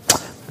little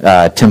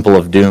Temple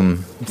of Doom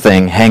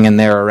thing hanging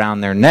there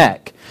around their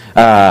neck?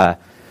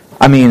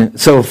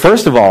 So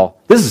first of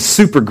all, this is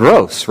super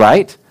gross,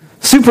 right?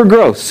 Super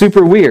gross,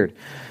 super weird.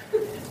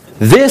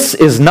 This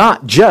is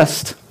not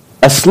just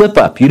a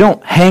slip-up. You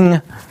don't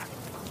hang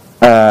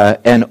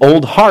an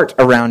old heart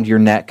around your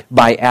neck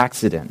by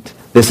accident.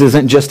 This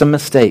isn't just a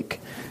mistake.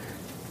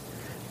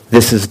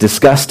 This is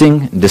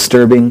disgusting,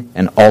 disturbing,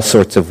 and all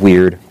sorts of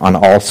weird on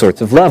all sorts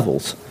of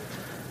levels.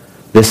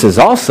 This is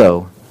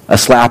also a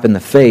slap in the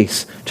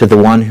face to the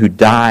one who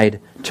died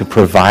to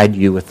provide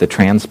you with the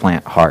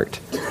transplant heart.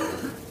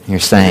 You're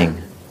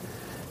saying,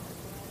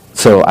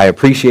 so I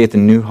appreciate the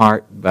new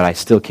heart, but I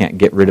still can't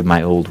get rid of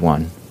my old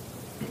one.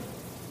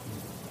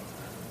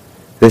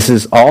 This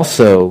is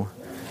also,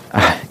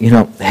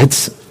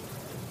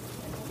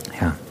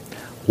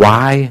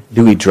 why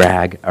do we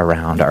drag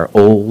around our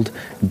old,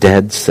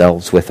 dead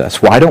selves with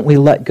us? Why don't we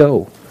let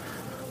go?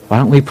 Why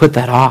don't we put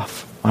that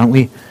off? Why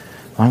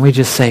don't we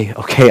just say,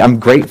 okay, I'm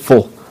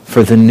grateful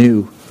for the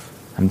new.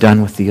 I'm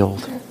done with the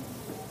old.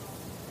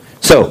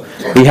 So,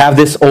 we have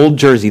this old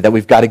jersey that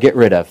we've got to get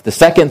rid of. The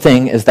second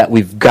thing is that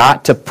we've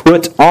got to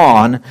put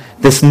on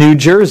this new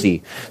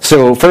jersey.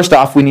 So, first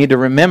off, we need to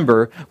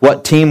remember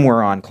what team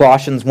we're on.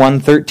 Colossians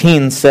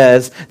 1:13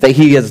 says that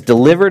he has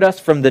delivered us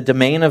from the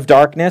domain of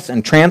darkness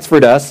and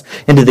transferred us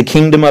into the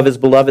kingdom of his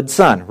beloved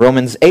Son.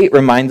 Romans 8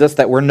 reminds us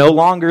that we're no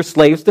longer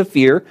slaves to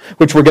fear,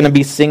 which we're going to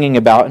be singing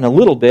about in a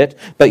little bit,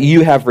 but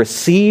you have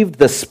received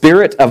the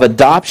spirit of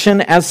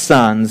adoption as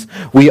sons.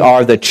 We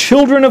are the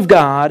children of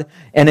God,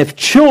 and if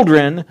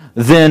children,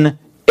 then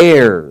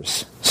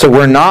heirs. So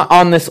we're not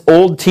on this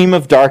old team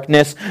of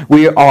darkness.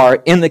 We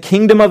are in the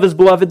kingdom of his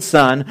beloved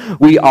Son.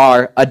 We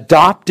are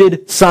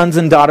adopted sons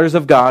and daughters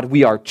of God.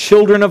 We are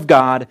children of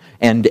God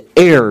and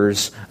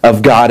heirs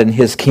of God and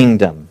his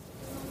kingdom.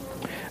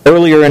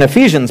 Earlier in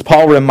Ephesians,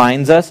 Paul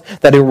reminds us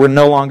that we're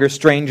no longer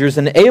strangers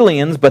and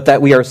aliens, but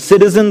that we are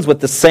citizens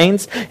with the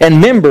saints and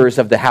members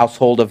of the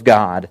household of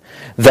God,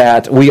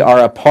 that we are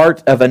a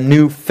part of a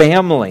new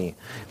family.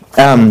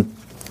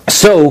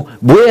 So,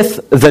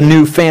 with the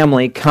new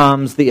family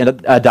comes the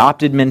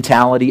adopted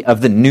mentality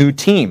of the new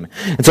team.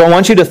 And so I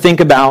want you to think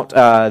about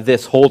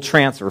this whole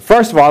transfer.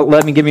 First of all,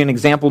 let me give you an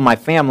example of my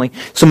family.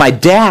 So my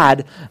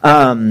dad,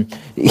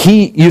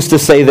 he used to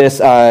say this,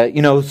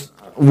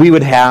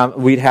 we'd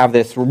have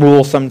this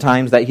rule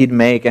sometimes that he'd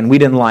make, and we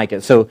didn't like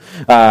it. So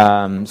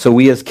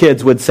we as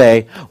kids would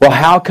say, well,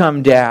 how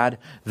come, Dad,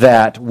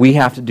 that we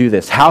have to do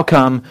this? How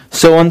come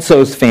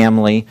so-and-so's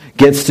family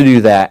gets to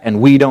do that, and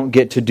we don't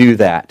get to do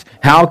that?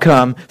 How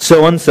come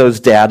so-and-so's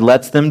dad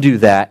lets them do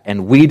that,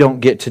 and we don't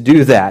get to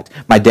do that?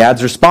 My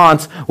dad's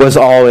response was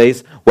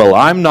always, well,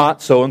 I'm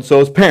not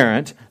so-and-so's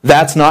parent.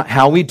 That's not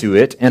how we do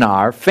it in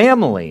our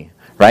family,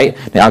 right?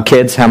 Now,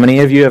 kids, how many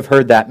of you have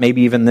heard that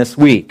maybe even this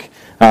week?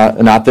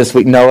 Not this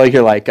week. Noah,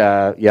 you're like,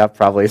 yeah,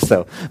 probably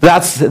so.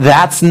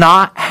 That's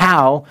not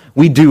how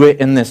we do it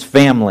in this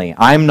family.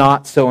 I'm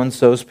not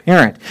so-and-so's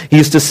parent. He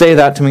used to say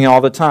that to me all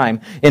the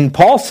time. And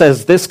Paul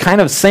says this kind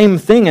of same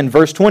thing in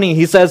verse 20.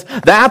 He says,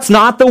 that's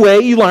not the way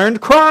you learned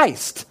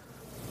Christ.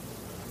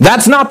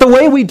 That's not the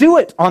way we do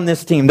it on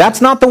this team. That's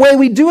not the way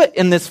we do it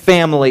in this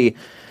family.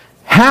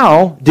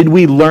 How did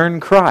we learn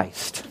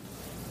Christ?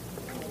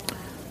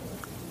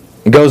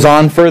 It goes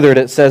on further.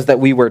 It says that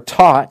we were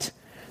taught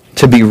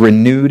to be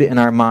renewed in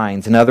our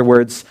minds. In other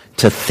words,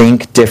 to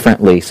think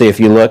differently. So if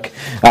you look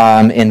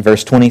in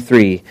verse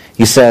 23,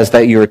 he says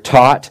that you're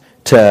taught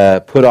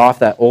to put off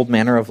that old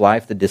manner of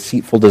life, the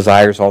deceitful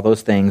desires, all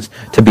those things,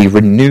 to be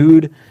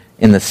renewed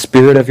in the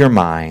spirit of your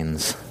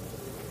minds.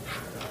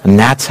 And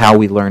that's how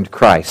we learned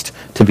Christ,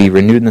 to be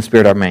renewed in the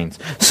spirit of our minds.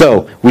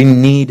 So we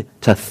need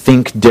to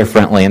think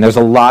differently. And there's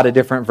a lot of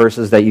different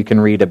verses that you can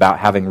read about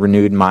having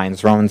renewed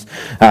minds. Romans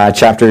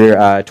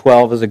chapter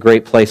 12 is a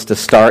great place to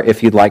start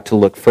if you'd like to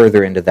look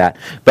further into that.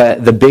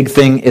 But the big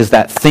thing is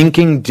that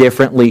thinking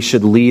differently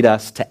should lead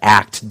us to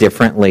act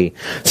differently.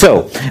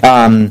 So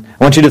I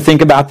want you to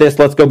think about this.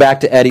 Let's go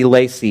back to Eddie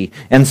Lacy.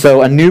 And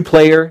so a new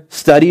player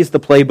studies the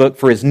playbook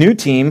for his new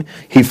team.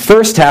 He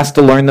first has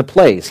to learn the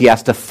plays. He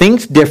has to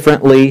think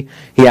differently.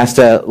 He has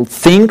to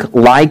think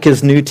like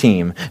his new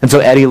team. And so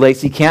Eddie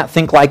Lacy can't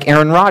think like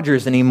Aaron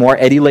Rodgers anymore.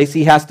 Eddie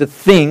Lacy has to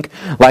think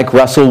like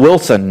Russell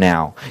Wilson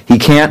now. He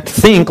can't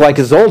think like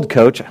his old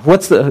coach.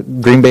 What's the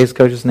Green Bay's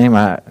coach's name?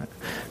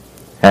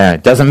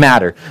 It doesn't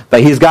matter.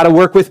 But he's got to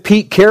work with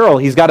Pete Carroll.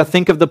 He's got to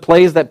think of the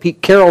plays that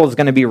Pete Carroll is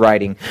going to be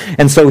writing.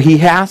 And so he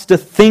has to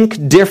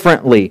think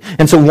differently.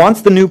 And so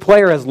once the new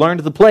player has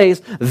learned the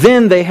plays,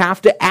 then they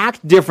have to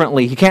act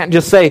differently. He can't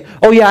just say,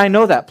 oh yeah, I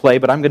know that play,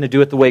 but I'm going to do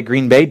it the way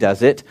Green Bay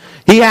does it.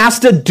 He has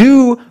to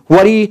do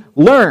what he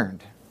learned.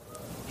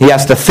 He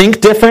has to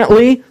think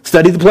differently,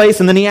 study the plays,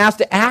 and then he has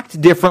to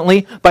act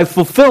differently by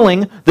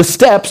fulfilling the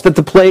steps that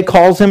the play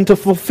calls him to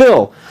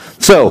fulfill.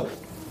 So,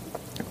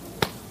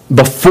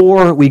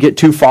 before we get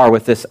too far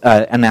with this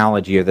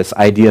analogy or this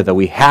idea that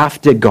we have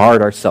to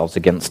guard ourselves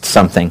against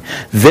something,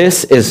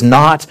 this is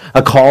not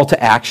a call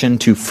to action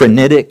to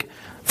frenetic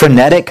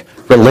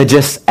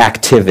religious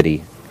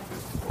activity.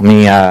 Let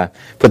me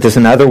put this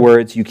in other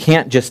words. You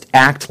can't just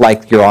act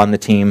like you're on the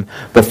team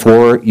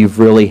before you've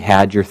really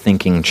had your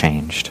thinking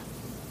changed.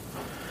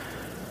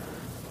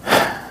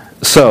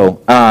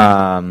 So,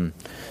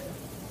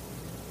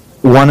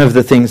 one of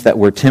the things that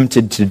we're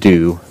tempted to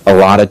do a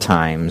lot of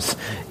times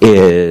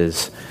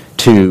is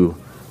to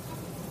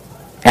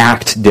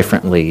act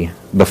differently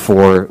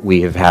before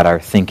we have had our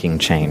thinking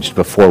changed,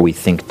 before we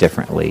think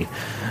differently.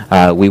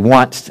 We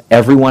want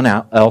everyone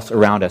else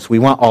around us, we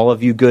want all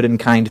of you good and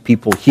kind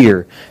people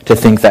here to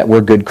think that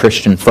we're good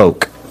Christian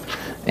folk,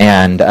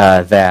 and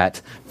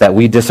that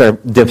we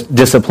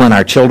discipline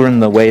our children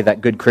the way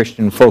that good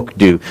Christian folk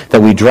do, that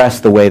we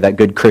dress the way that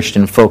good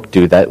Christian folk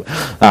do,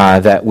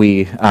 that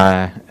we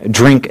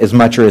drink as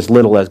much or as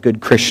little as good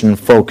Christian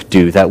folk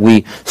do, that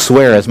we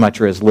swear as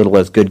much or as little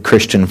as good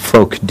Christian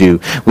folk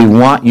do. We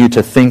want you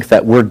to think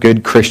that we're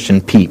good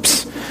Christian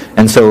peeps.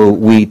 And so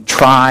we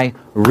try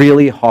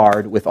really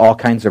hard with all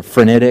kinds of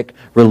frenetic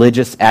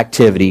religious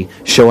activity,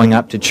 showing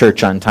up to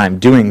church on time,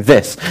 doing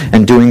this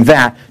and doing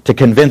that to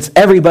convince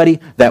everybody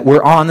that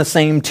we're on the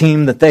same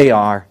team that they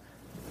are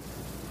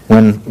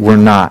when we're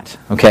not,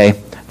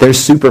 okay? There's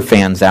super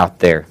fans out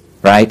there,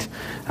 right?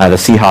 The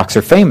Seahawks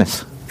are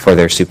famous for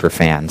their super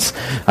fans.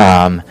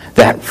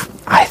 That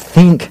I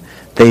think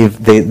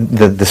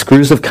the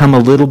screws have come a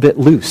little bit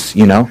loose,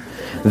 you know?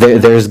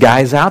 There's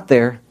guys out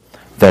there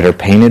that are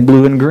painted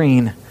blue and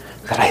green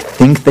that I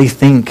think they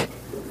think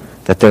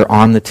that they're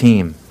on the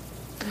team.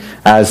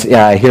 I was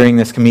hearing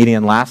this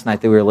comedian last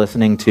night that we were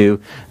listening to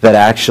that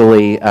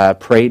actually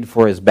prayed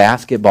for his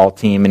basketball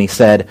team, and he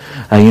said,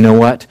 you know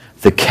what?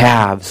 The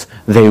Cavs,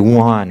 they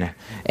won.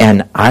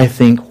 And I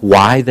think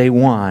why they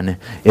won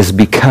is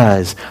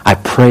because I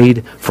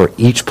prayed for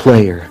each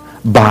player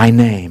by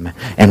name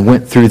and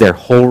went through their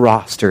whole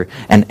roster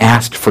and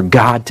asked for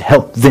God to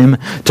help them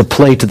to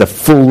play to the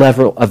full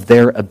level of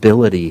their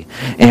ability.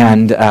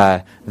 And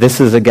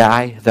this is a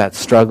guy that's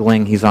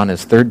struggling. He's on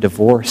his third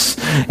divorce,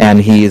 and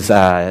he's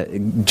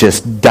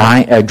just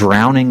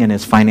drowning in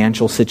his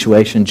financial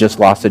situation, just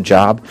lost a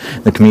job.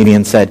 The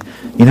comedian said,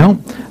 you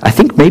know, I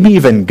think maybe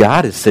even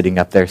God is sitting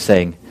up there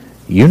saying,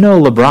 you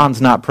know LeBron's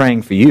not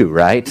praying for you,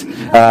 right?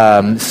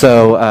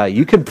 So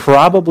you could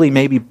probably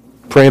maybe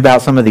pray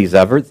about some of these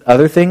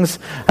other things.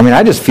 I mean,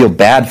 I just feel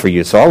bad for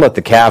you, so I'll let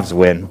the Cavs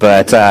win.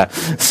 But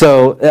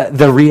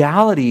the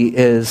reality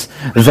is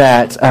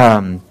that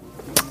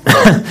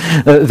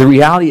the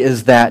reality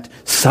is that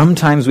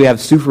sometimes we have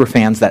super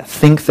fans that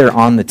think they're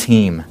on the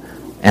team,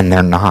 and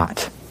they're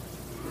not.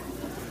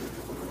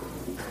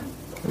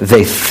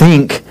 They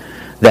think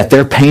that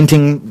they're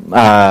painting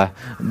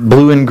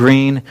blue and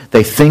green.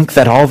 They think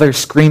that all their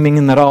screaming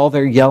and that all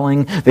their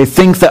yelling, they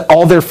think that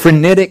all their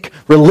frenetic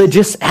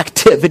religious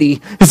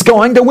activity is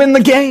going to win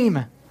the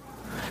game.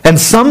 And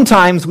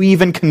sometimes we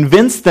even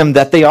convince them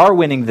that they are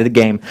winning the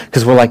game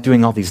because we're like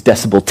doing all these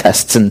decibel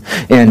tests in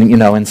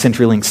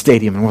CenturyLink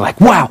Stadium, and we're like,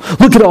 wow,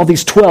 look at all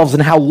these 12s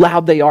and how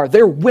loud they are.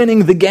 They're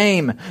winning the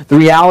game. The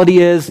reality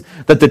is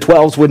that the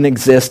 12s wouldn't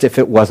exist if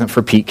it wasn't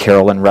for Pete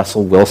Carroll and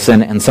Russell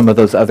Wilson and some of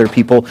those other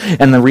people.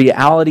 And the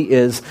reality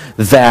is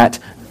that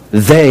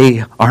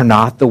they are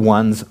not the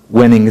ones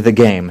winning the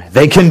game.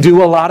 They can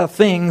do a lot of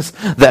things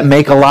that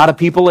make a lot of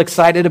people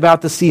excited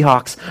about the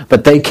Seahawks,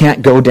 but they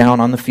can't go down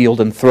on the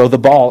field and throw the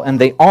ball, and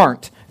they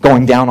aren't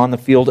going down on the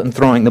field and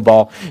throwing the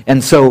ball.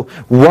 And so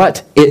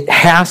what it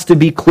has to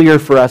be clear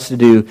for us to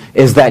do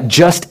is that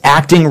just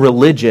acting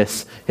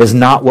religious is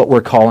not what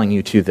we're calling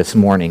you to this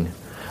morning.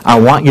 I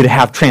want you to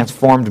have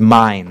transformed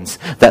minds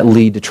that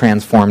lead to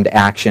transformed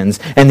actions.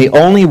 And the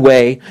only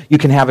way you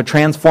can have a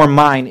transformed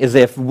mind is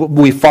if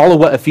we follow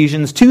what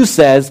Ephesians 2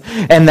 says,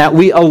 and that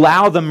we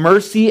allow the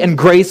mercy and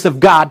grace of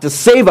God to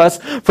save us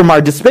from our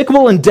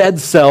despicable and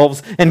dead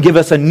selves and give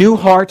us a new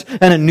heart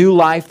and a new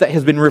life that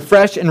has been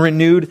refreshed and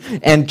renewed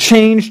and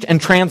changed and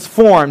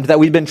transformed, that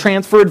we've been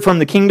transferred from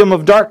the kingdom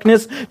of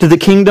darkness to the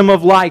kingdom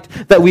of light,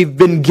 that we've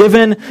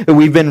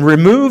been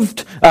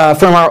removed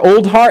from our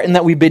old heart, and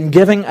that we've been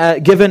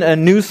given a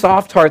new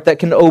soft heart that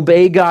can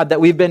obey God,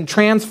 that we've been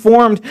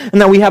transformed, and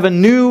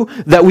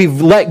that that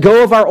we've let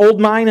go of our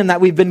old mind, and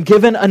that we've been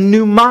given a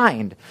new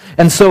mind.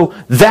 And so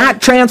that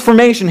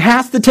transformation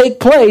has to take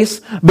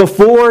place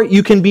before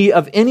you can be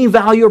of any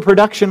value or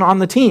production on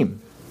the team.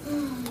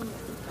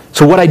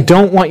 So what I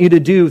don't want you to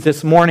do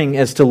this morning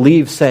is to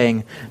leave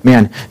saying,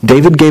 man,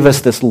 David gave us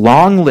this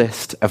long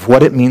list of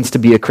what it means to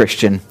be a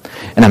Christian,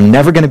 and I'm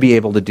never going to be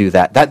able to do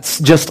that.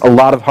 That's just a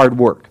lot of hard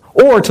work.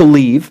 Or to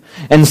leave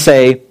and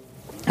say,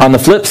 on the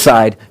flip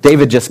side,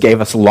 David just gave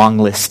us a long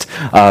list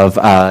of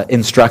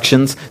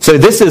instructions. So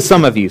this is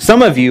some of you.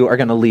 Some of you are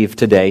going to leave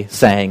today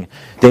saying,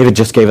 David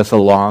just gave us a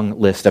long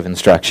list of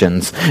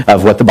instructions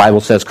of what the Bible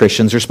says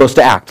Christians are supposed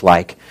to act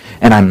like.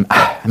 And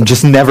I'm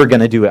just never going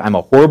to do it. I'm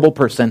a horrible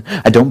person.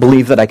 I don't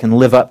believe that I can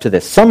live up to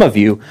this. Some of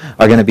you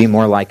are going to be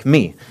more like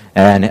me.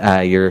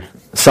 And you're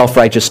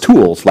self-righteous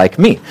tools like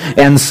me.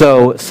 And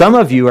so some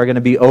of you are going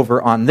to be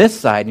over on this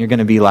side, and you're going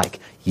to be like,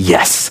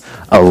 yes,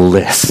 a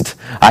list.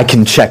 I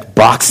can check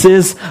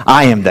boxes.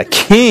 I am the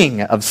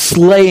king of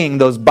slaying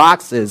those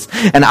boxes.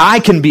 And I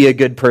can be a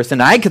good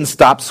person. I can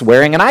stop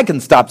swearing, and I can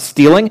stop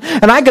stealing,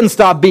 and I can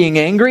stop being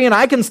angry, and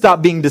I can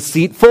stop being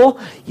deceitful.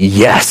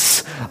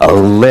 Yes, a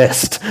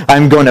list.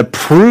 I'm going to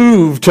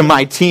prove to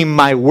my team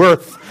my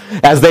worth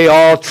as they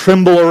all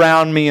tremble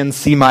around me and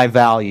see my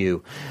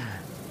value.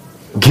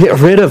 Get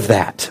rid of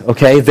that,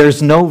 okay?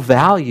 There's no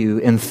value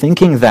in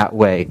thinking that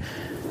way.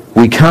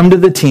 We come to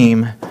the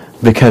team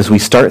because we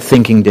start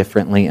thinking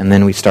differently, and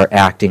then we start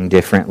acting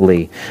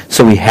differently.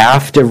 So we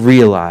have to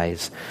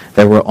realize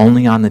that we're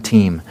only on the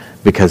team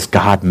because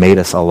God made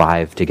us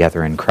alive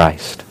together in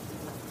Christ.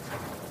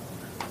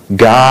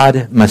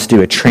 God must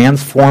do a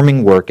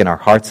transforming work in our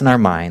hearts and our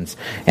minds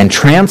and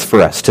transfer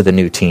us to the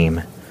new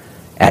team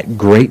at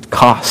great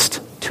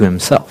cost to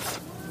himself.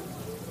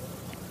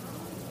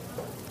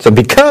 So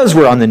because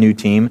we're on the new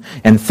team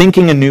and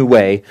thinking a new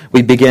way,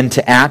 we begin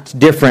to act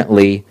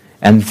differently,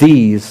 and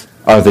these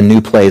are the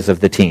new plays of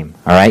the team.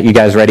 All right, you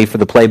guys ready for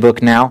the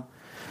playbook now?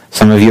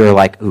 Some of you are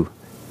like, ooh,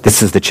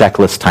 this is the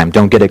checklist time.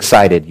 Don't get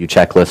excited, you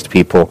checklist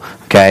people,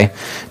 okay?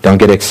 Don't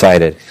get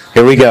excited.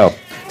 Here we go.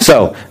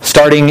 So,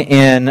 starting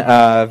in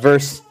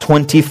verse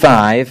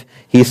 25,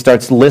 he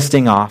starts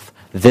listing off,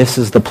 this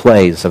is the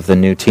plays of the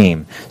new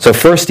team. So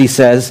first he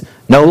says,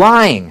 no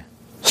lying.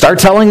 Start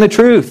telling the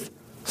truth.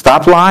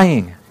 Stop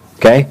lying,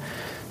 okay?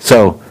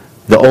 So,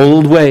 the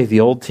old way, the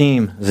old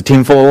team, is a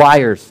team full of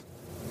liars.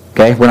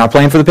 Okay, we're not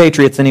playing for the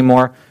Patriots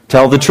anymore.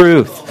 Tell the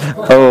truth.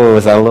 Oh,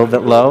 is that a little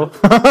bit low?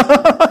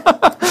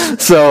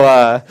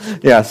 So,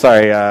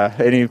 sorry,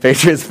 any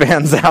Patriots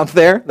fans out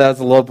there? That was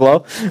a low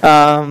blow.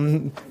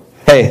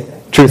 Hey,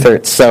 truth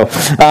hurts. So,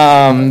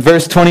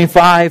 verse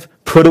 25,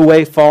 put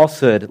away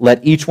falsehood.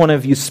 Let each one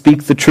of you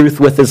speak the truth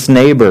with his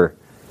neighbor.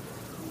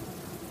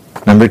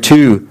 Number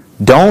 2,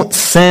 don't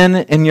sin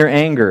in your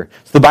anger.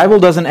 So the Bible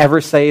doesn't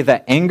ever say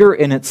that anger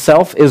in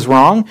itself is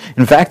wrong.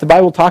 In fact, the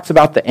Bible talks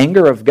about the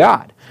anger of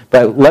God.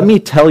 But let me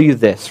tell you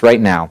this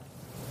right now,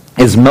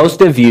 is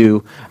most of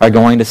you are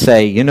going to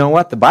say, you know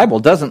what, the Bible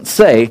doesn't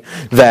say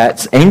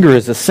that anger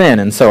is a sin,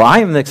 and so I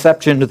am the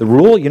exception to the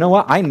rule. You know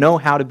what, I know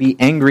how to be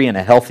angry in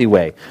a healthy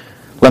way.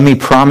 Let me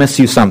promise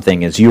you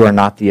something, is you are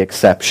not the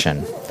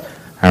exception.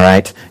 All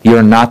right? You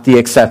are not the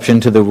exception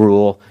to the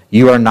rule.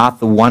 You are not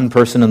the one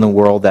person in the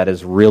world that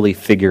has really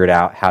figured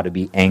out how to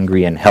be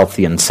angry in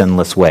healthy and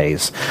sinless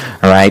ways.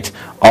 All right?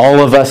 All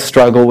of us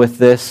struggle with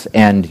this,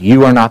 and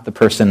you are not the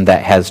person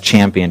that has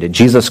championed it.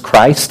 Jesus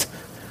Christ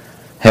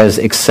has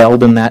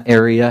excelled in that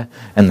area,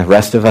 and the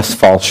rest of us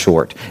fall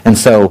short. And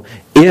so,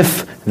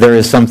 if there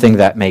is something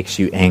that makes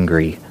you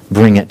angry,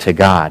 bring it to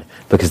God,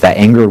 because that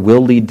anger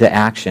will lead to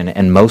action,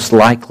 and most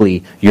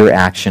likely your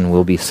action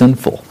will be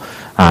sinful.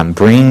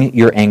 Bring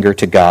your anger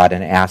to God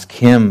and ask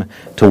Him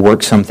to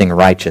work something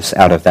righteous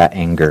out of that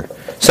anger.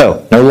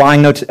 So, no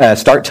lying,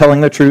 start telling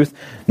the truth.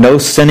 No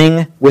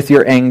sinning with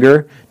your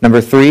anger.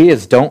 Number 3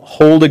 is don't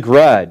hold a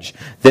grudge.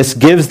 This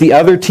gives the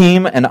other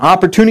team an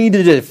opportunity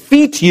to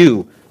defeat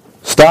you.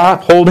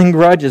 Stop holding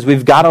grudges.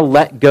 We've got to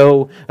let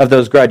go of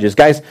those grudges.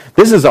 Guys,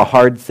 this is a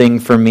hard thing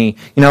for me.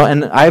 You know,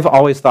 and I've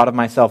always thought of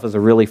myself as a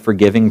really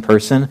forgiving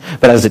person,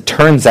 but as it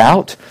turns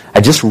out,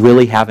 I just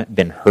really haven't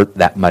been hurt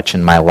that much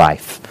in my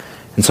life.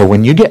 And so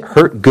when you get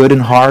hurt good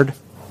and hard,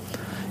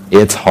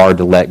 it's hard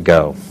to let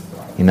go,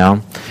 you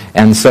know?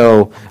 And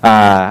so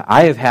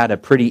I have had a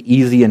pretty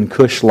easy and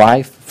cush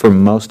life for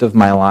most of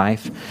my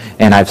life,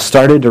 and I've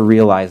started to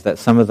realize that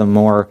some of the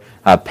more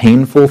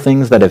painful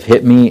things that have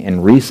hit me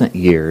in recent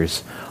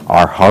years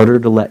are harder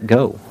to let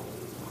go.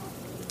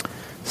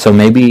 So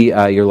maybe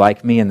you're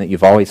like me in that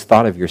you've always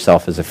thought of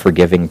yourself as a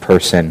forgiving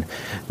person,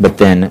 but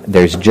then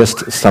there's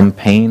just some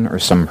pain or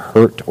some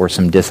hurt or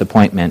some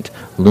disappointment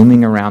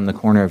looming around the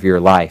corner of your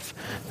life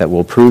that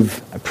will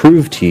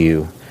prove to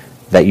you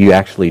that you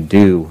actually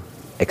do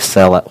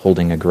excel at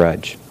holding a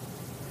grudge.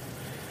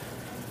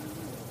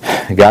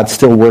 God's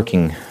still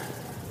working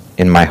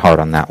in my heart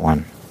on that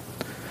one.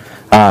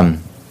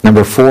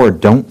 Number 4,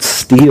 don't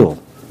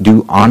steal.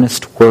 Do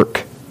honest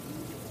work.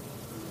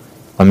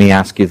 Let me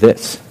ask you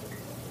this.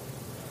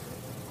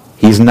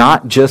 He's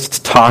not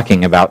just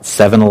talking about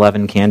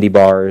 7-Eleven candy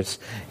bars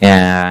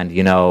and,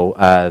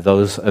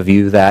 those of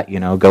you that,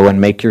 go and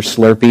make your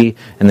Slurpee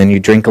and then you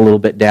drink a little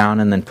bit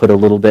down and then put a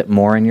little bit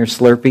more in your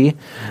Slurpee.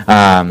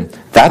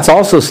 That's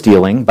also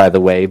stealing, by the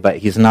way, but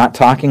he's not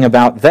talking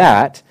about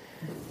that.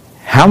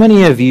 How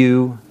many of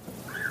you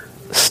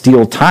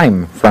steal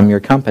time from your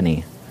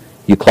company?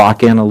 You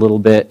clock in a little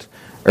bit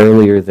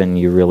earlier than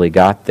you really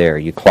got there.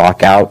 You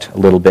clock out a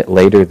little bit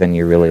later than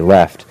you really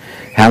left.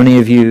 How many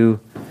of you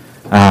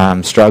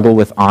struggle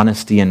with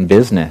honesty in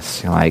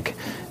business? Like,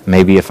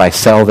 maybe if I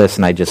sell this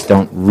and I just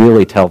don't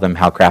really tell them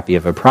how crappy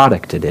of a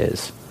product it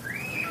is.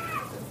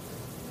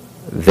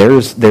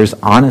 There's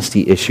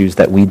honesty issues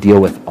that we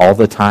deal with all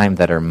the time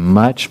that are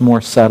much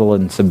more subtle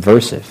and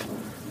subversive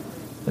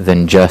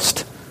than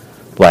just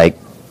like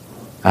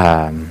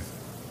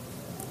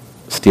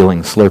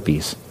stealing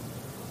Slurpees.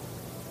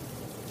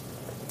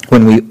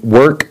 When we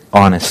work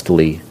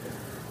honestly,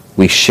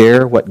 we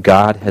share what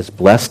God has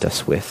blessed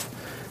us with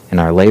in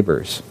our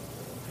labors.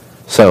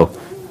 So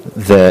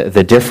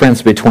the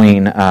difference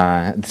between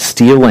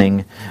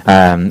stealing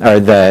or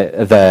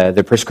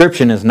the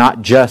prescription is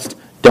not just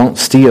don't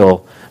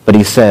steal, but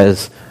he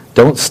says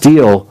don't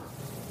steal,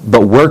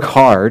 but work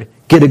hard,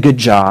 get a good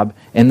job,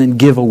 and then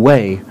give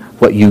away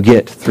what you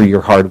get through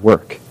your hard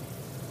work.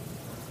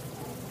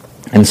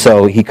 And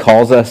so he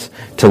calls us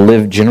to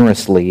live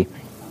generously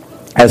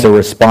as a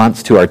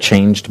response to our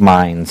changed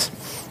minds.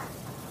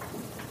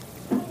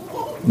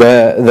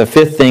 The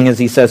 5th thing is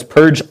he says,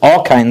 purge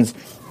all kinds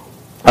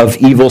of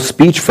evil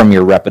speech from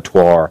your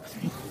repertoire.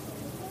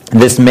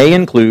 This may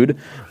include,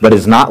 but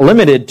is not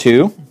limited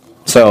to,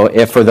 so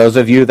if for those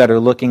of you that are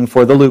looking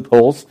for the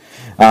loopholes,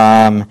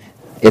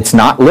 it's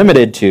not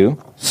limited to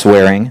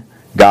swearing,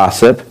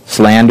 gossip,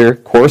 slander,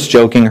 coarse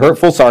joking,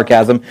 hurtful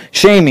sarcasm,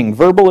 shaming,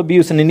 verbal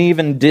abuse, and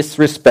even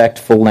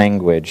disrespectful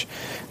language.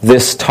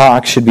 This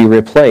talk should be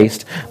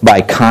replaced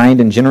by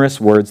kind and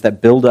generous words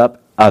that build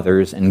up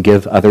others and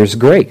give others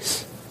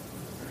grace.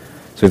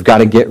 So we've got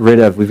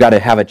to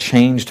have a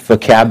changed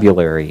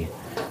vocabulary.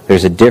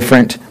 There's a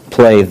different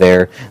play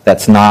there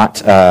that's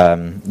not,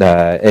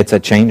 it's a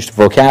changed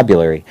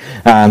vocabulary.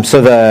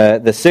 So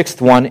the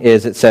sixth one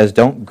is, it says,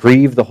 don't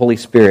grieve the Holy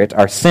Spirit.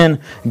 Our sin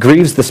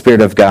grieves the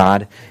Spirit of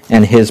God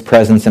and His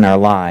presence in our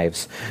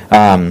lives.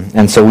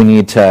 And so we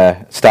need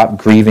to stop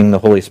grieving the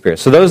Holy Spirit.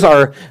 So those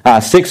are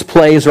 6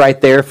 plays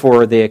right there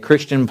for the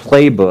Christian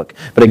playbook.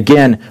 But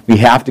again, we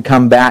have to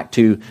come back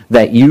to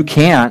that you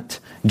can't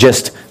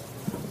just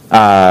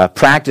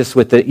practice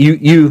with it.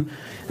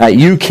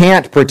 You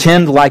can't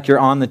pretend like you're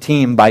on the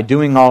team by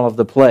doing all of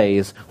the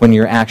plays when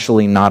you're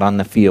actually not on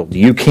the field.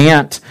 You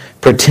can't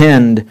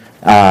pretend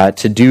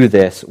to do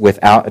this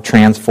without a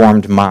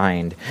transformed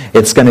mind.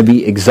 It's going to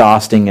be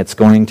exhausting. It's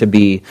going to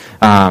be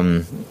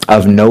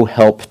of no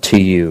help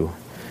to you.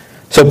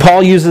 So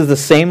Paul uses the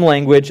same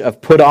language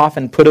of put off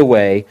and put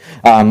away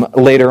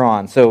later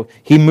on. So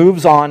he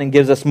moves on and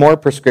gives us more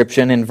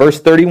prescription. In verse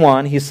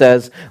 31, he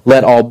says,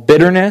 let all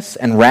bitterness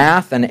and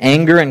wrath and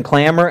anger and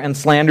clamor and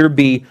slander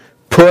be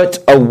put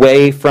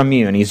away from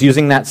you. And he's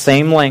using that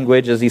same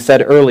language, as he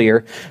said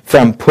earlier,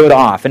 from put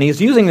off. And he's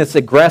using this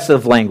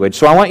aggressive language.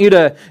 So I want you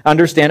to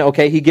understand,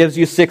 okay, he gives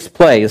you 6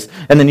 plays,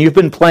 and then you've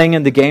been playing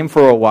in the game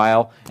for a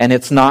while, and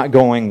it's not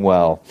going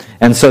well.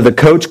 And so the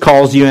coach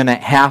calls you in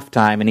at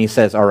halftime, and he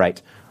says, all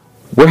right,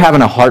 we're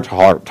having a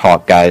heart-to-heart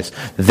talk, guys.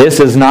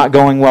 This is not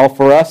going well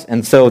for us.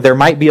 And so there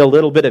might be a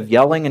little bit of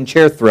yelling and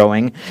chair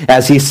throwing.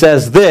 As he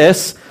says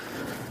this,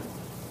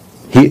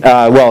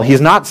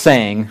 he's not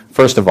saying,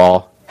 first of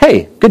all,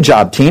 hey, good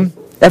job, team.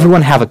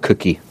 Everyone have a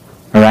cookie.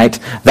 All right?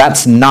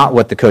 That's not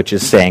what the coach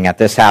is saying at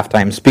this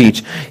halftime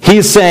speech.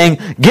 He's saying,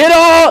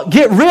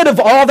 get rid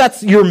of all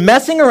that's you're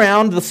messing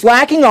around, the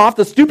slacking off,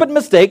 the stupid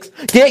mistakes.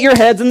 Get your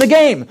heads in the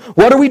game.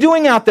 What are we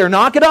doing out there?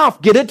 Knock it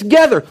off. Get it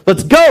together.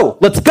 Let's go.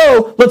 Let's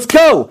go. Let's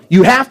go.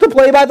 You have to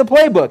play by the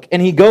playbook.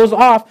 And he goes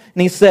off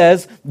and he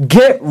says,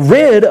 get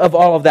rid of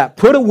all of that.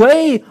 Put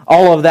away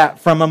all of that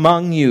from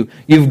among you.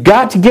 You've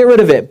got to get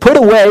rid of it. Put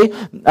away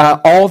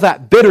all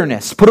that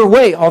bitterness. Put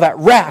away all that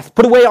wrath.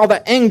 Put away all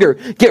that anger.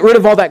 Get rid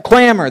of all that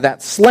clamor,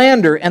 that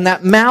slander, and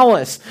that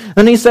malice.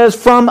 And he says,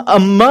 from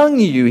among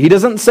you. He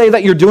doesn't say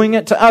that you're doing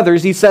it to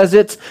others. He says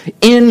it's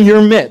in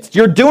your midst.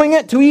 You're doing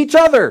it to each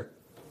other.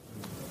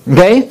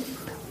 Okay?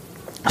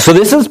 So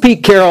this is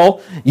Pete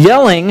Carroll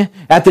yelling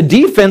at the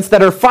defense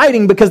that are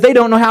fighting because they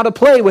don't know how to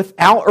play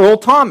without Earl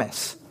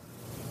Thomas.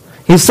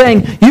 He's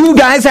saying, you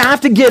guys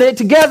have to get it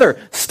together.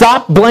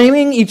 Stop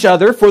blaming each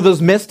other for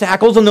those missed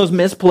tackles and those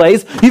missed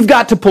plays. You've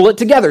got to pull it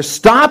together.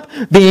 Stop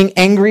being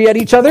angry at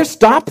each other.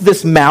 Stop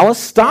this malice.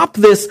 Stop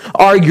this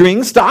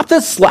arguing. Stop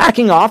this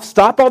slacking off.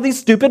 Stop all these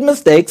stupid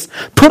mistakes.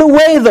 Put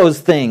away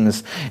those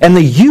things. And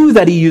the you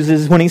that he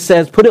uses when he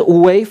says, put it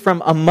away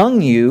from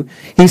among you,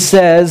 he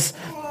says,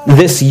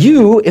 this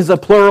you is a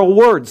plural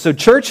word. So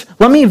church,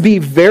 let me be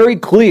very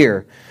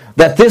clear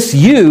that this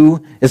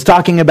you is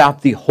talking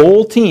about the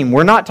whole team.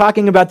 We're not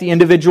talking about the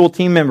individual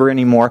team member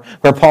anymore,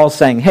 where Paul's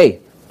saying, hey,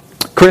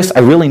 Chris, I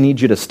really need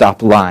you to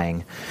stop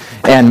lying.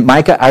 And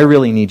Micah, I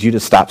really need you to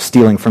stop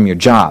stealing from your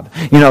job.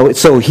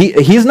 So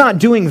he's not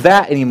doing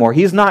that anymore.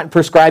 He's not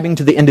prescribing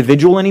to the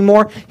individual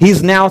anymore.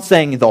 He's now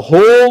saying the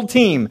whole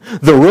team,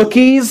 the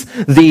rookies,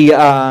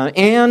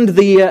 and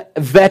the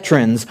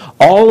veterans,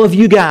 all of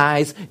you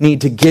guys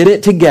need to get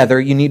it together.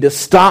 You need to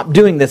stop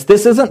doing this.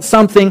 This isn't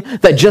something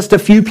that just a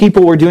few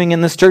people were doing in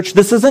this church.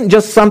 This isn't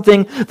just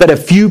something that a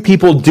few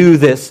people do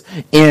this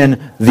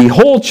in the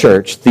whole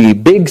church, the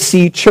Big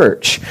C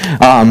church.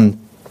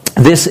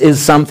 This is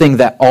something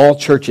that all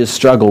churches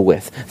struggle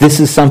with.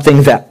 This is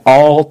something that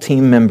all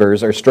team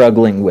members are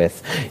struggling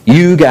with.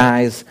 You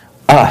guys,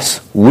 us,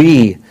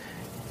 we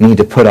need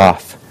to put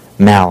off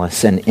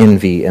malice and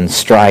envy and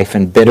strife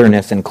and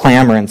bitterness and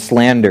clamor and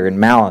slander and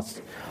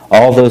malice.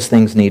 All those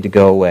things need to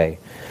go away.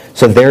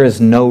 So there is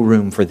no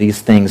room for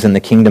these things in the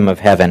kingdom of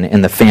heaven,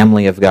 in the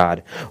family of God.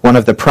 One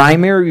of the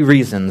primary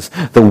reasons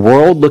the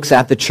world looks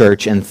at the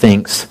church and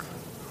thinks,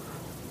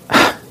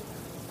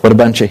 what a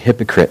bunch of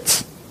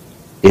hypocrites,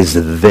 is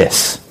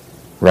this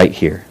right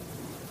here.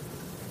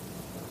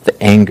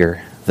 The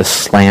anger, the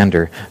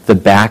slander, the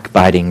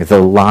backbiting, the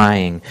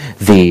lying,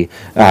 the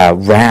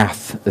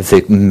wrath,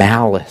 the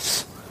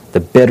malice, the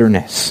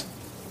bitterness.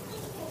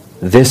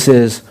 This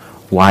is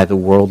why the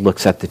world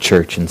looks at the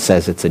church and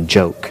says it's a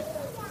joke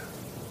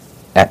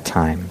at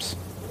times.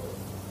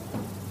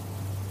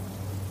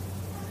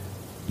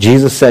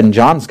 Jesus said in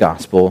John's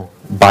Gospel,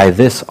 by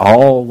this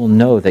all will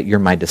know that you're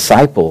my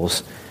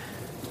disciples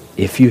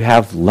if you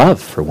have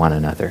love for one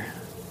another.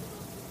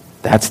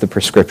 That's the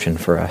prescription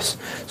for us.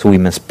 So we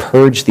must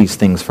purge these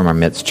things from our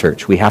midst,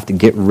 church. We have to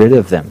get rid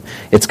of them.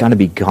 It's got to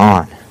be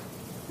gone.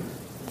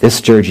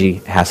 This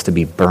jersey has to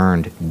be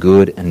burned,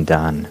 good and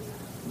done.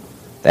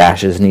 The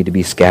ashes need to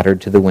be scattered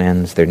to the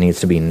winds. There needs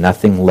to be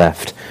nothing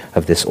left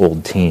of this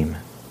old team.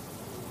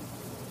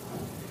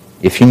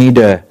 If you need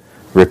to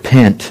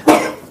repent,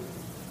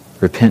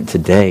 repent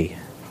today.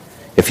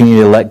 If you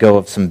need to let go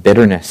of some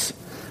bitterness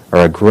or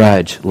a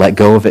grudge, let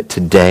go of it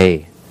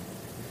today.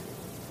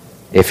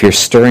 If you're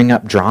stirring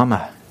up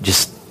drama,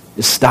 just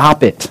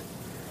stop it.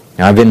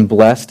 Now, I've been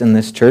blessed in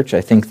this church.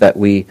 I think that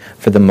we,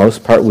 for the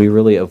most part, we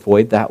really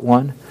avoid that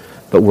one,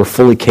 but we're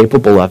fully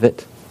capable of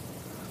it.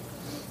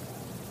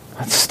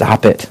 Let's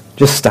stop it.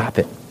 Just stop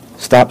it.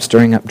 Stop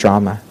stirring up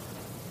drama.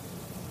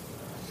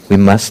 We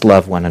must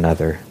love one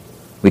another.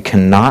 We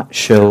cannot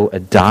show a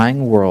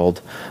dying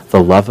world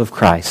the love of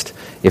Christ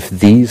if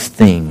these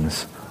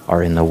things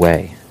are in the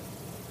way.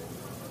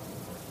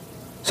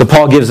 So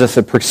Paul gives us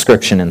a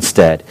prescription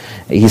instead.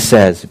 He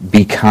says,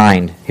 be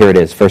kind. Here it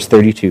is, verse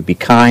 32. Be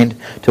kind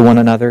to one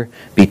another.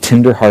 Be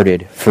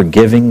tenderhearted,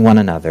 forgiving one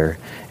another,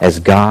 as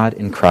God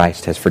in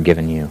Christ has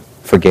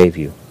forgave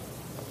you.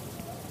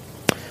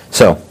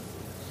 So,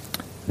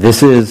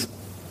 this is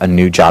a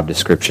new job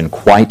description,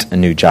 quite a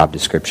new job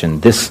description.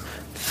 This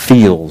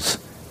feels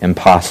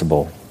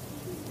impossible.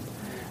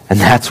 And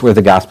that's where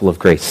the gospel of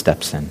grace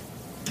steps in.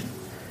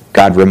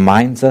 God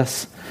reminds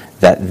us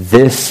that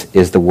this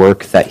is the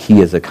work that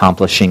He is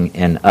accomplishing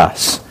in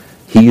us.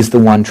 He's the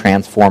one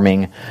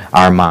transforming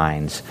our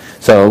minds.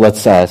 So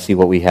let's see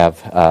what we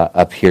have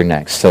up here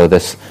next. So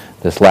this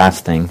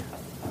last thing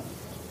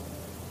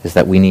is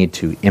that we need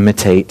to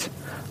imitate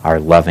our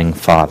loving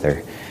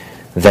Father.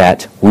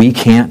 That we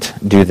can't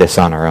do this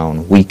on our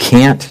own. We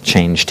can't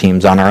change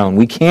teams on our own.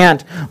 We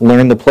can't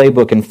learn the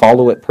playbook and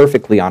follow it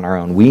perfectly on our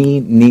own.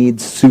 We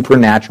need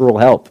supernatural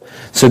help.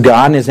 So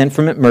God in His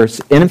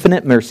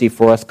infinite mercy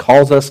for us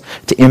calls us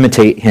to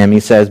imitate Him. He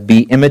says,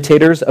 be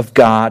imitators of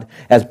God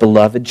as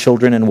beloved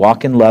children and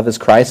walk in love as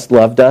Christ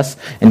loved us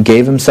and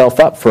gave Himself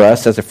up for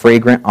us as a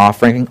fragrant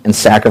offering and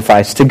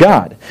sacrifice to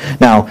God.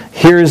 Now,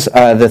 here's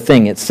the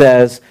thing. It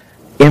says,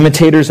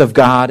 imitators of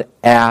God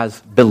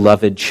as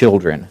beloved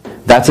children.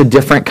 That's a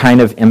different kind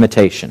of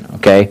imitation,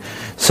 okay?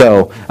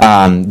 So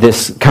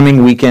this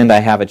coming weekend, I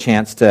have a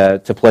chance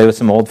to play with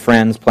some old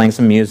friends, playing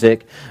some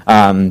music,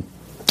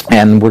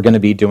 and we're going to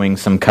be doing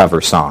some cover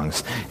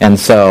songs. And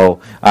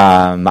so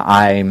I'm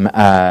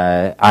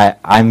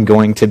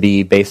going to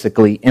be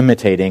basically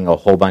imitating a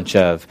whole bunch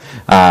of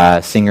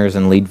singers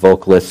and lead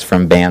vocalists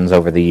from bands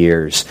over the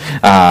years.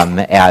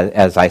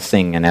 As I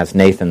sing and as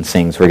Nathan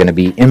sings, we're going to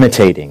be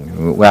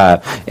imitating.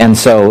 And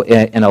so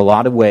in a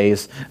lot of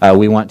ways,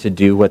 we want to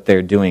do what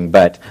they're doing,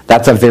 but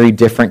that's a very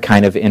different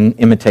kind of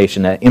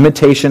imitation. An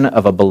imitation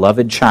of a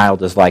beloved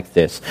child is like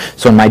this.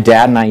 So when my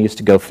dad and I used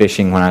to go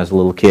fishing when I was a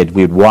little kid,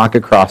 we would walk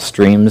across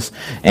streams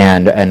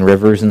and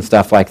rivers and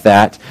stuff like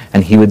that,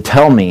 and he would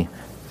tell me,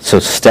 so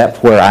step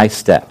where I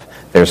step.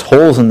 There's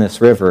holes in this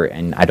river,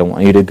 and I don't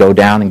want you to go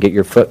down and get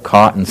your foot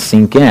caught and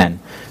sink in,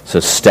 so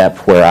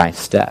step where I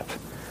step.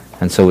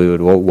 And so we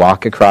would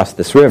walk across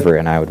this river,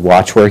 and I would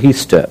watch where he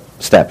step,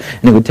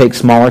 and it would take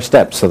smaller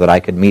steps so that I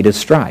could meet his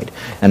stride.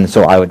 And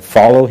so I would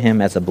follow him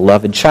as a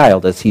beloved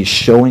child as he's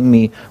showing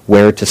me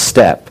where to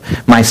step.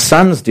 My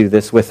sons do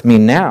this with me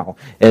now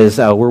as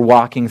we're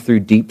walking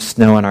through deep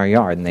snow in our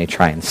yard, and they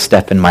try and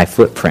step in my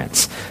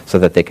footprints so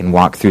that they can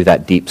walk through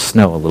that deep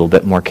snow a little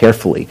bit more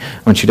carefully.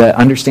 I want you to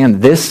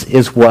understand this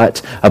is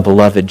what a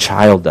beloved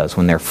child does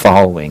when they're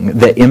following.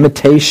 The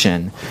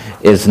imitation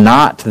is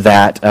not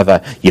that of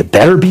a, you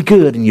better be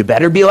good and you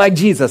better be like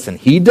Jesus and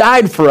He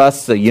died for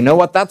us, so you know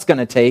what that's going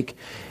to take.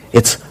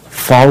 It's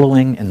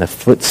following in the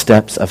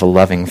footsteps of a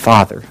loving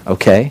Father,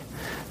 okay?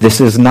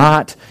 This is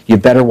not, you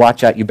better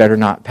watch out, you better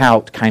not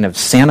pout, kind of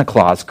Santa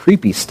Claus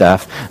creepy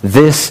stuff.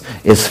 This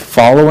is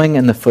following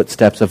in the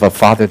footsteps of a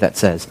Father that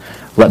says,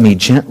 let me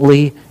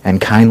gently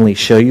and kindly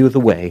show you the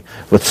way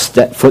with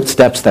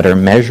footsteps that are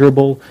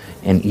measurable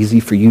and easy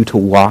for you to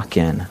walk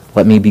in.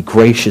 Let me be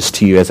gracious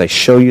to you as I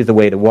show you the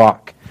way to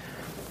walk.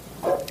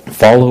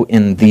 Follow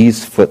in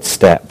these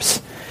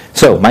footsteps.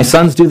 So, my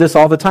sons do this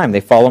all the time.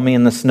 They follow me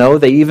in the snow.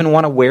 They even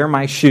want to wear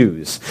my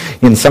shoes.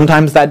 And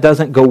sometimes that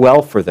doesn't go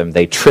well for them.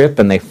 They trip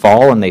and they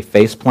fall and they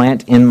face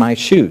plant in my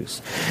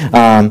shoes.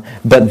 But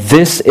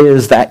this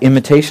is that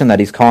imitation that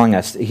He's calling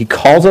us. He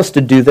calls us to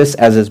do this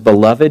as His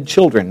beloved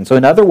children. So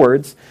in other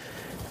words,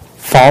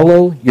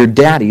 follow your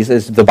daddies,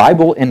 as the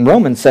Bible in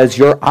Romans says,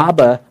 your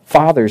Abba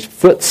Father's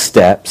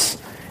footsteps,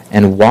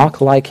 and walk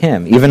like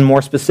Him. Even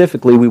more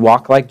specifically, we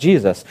walk like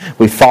Jesus.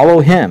 We follow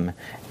Him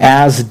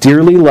as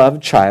dearly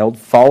loved child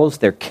follows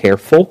their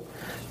careful,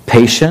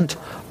 patient,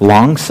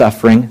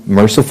 long-suffering,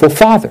 merciful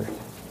Father.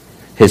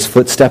 His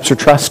footsteps are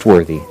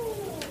trustworthy.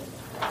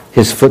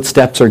 His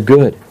footsteps are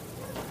good.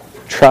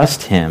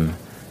 Trust Him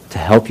to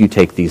help you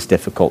take these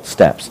difficult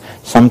steps.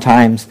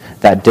 Sometimes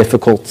that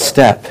difficult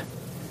step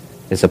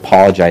is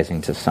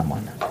apologizing to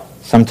someone.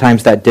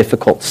 Sometimes that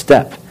difficult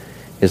step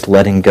is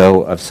letting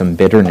go of some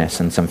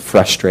bitterness and some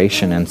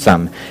frustration and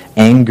some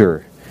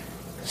anger.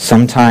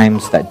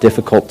 Sometimes that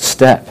difficult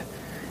step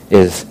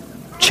is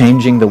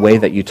changing the way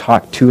that you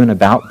talk to and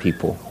about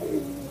people.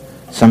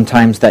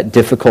 Sometimes that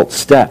difficult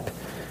step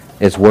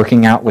is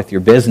working out with your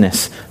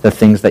business the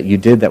things that you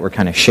did that were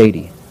kind of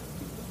shady.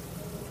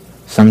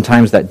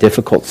 Sometimes that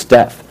difficult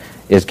step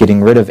is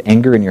getting rid of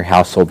anger in your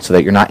household so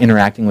that you're not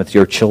interacting with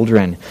your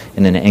children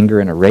in an anger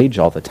and a rage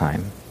all the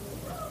time.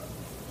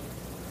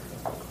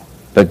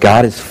 But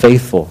God is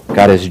faithful,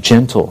 God is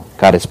gentle,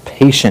 God is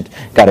patient,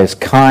 God is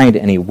kind,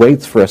 and He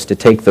waits for us to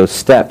take those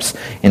steps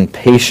in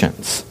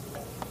patience.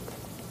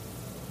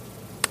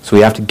 So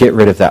we have to get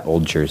rid of that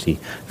old jersey.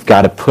 We've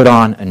got to put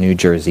on a new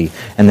jersey,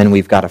 and then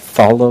we've got to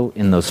follow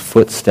in those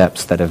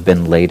footsteps that have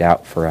been laid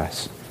out for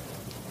us.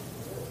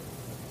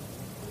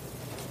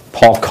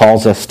 Paul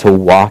calls us to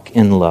walk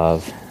in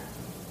love,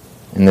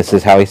 and this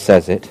is how he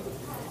says it: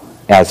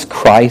 as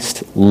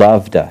Christ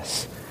loved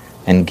us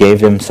and gave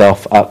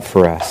Himself up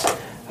for us,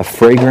 a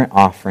fragrant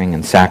offering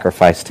and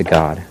sacrifice to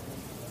God.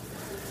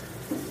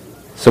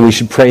 So we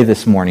should pray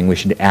this morning. We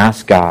should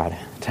ask God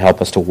to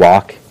help us to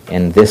walk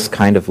in this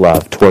kind of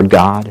love toward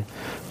God,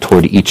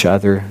 toward each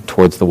other,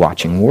 towards the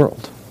watching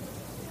world.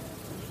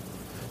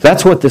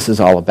 That's what this is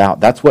all about.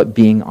 That's what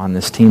being on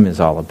this team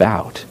is all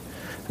about.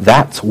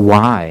 That's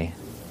why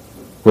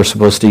we're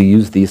supposed to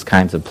use these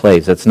kinds of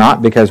plays. It's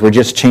not because we're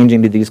just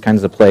changing to these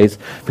kinds of plays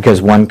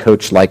because one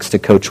coach likes to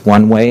coach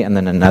one way and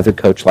then another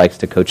coach likes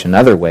to coach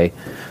another way.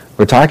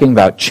 We're talking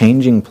about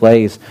changing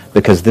plays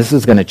because this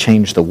is going to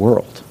change the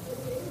world.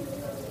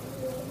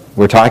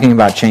 We're talking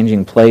about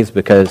changing plays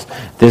because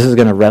this is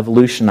going to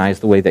revolutionize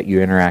the way that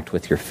you interact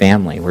with your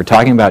family. We're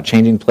talking about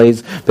changing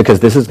plays because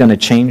this is going to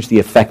change the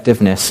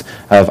effectiveness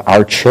of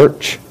our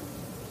church.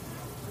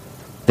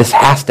 This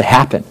has to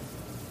happen.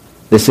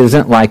 This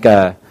isn't like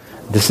a,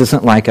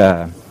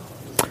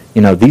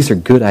 these are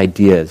good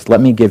ideas. Let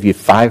me give you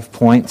 5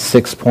 points,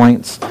 6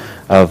 points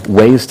of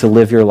ways to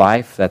live your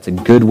life. That's a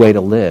good way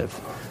to live.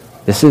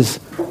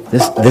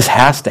 This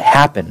has to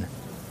happen.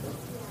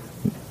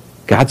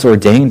 God's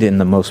ordained in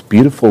the most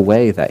beautiful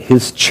way that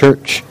His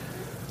church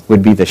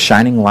would be the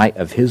shining light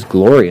of His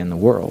glory in the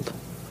world.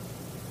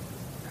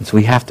 And so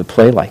we have to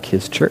play like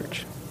His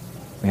church.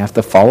 We have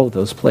to follow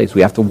those plays.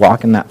 We have to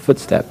walk in that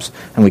footsteps,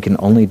 and we can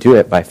only do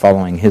it by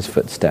following His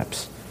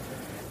footsteps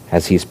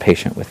as He's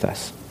patient with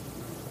us.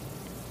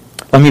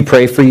 Let me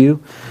pray for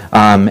you.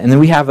 And then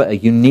we have a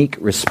unique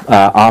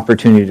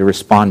opportunity to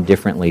respond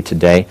differently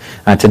today.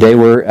 Today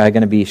we're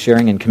going to be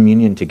sharing in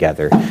communion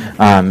together.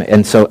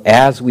 And so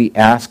as we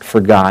ask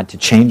for God to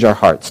change our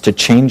hearts, to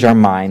change our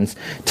minds,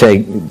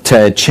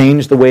 to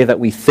change the way that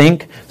we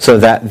think so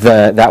that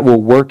that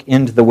will work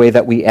into the way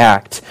that we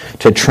act,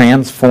 to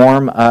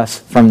transform us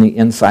from the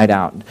inside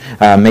out.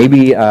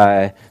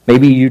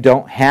 Maybe you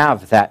don't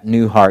have that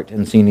new heart,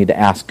 and so you need to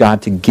ask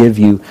God to give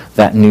you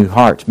that new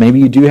heart. Maybe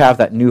you do have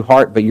that new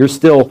heart, but you're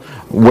still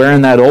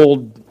wearing that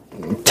old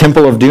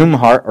Temple of Doom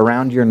heart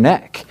around your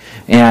neck,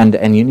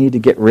 and you need to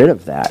get rid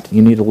of that.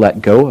 You need to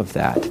let go of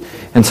that.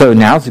 And so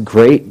now's a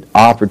great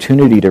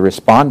opportunity to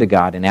respond to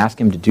God and ask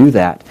Him to do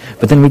that.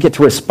 But then we get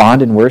to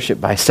respond in worship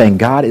by saying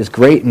God is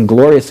great and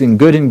glorious and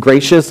good and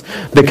gracious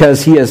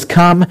because He has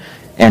come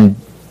and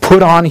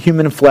put on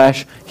human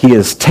flesh. He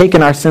has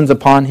taken our sins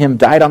upon Him,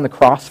 died on the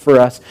cross for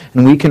us,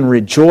 and we can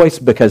rejoice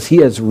because He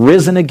has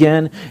risen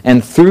again,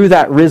 and through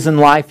that risen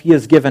life, He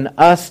has given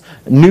us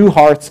new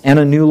hearts and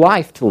a new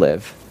life to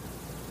live.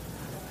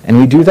 And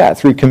we do that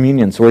through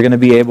communion. So we're going to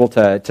be able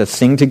to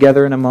sing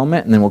together in a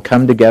moment, and then we'll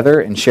come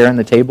together and share in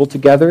the table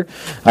together.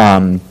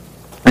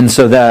 And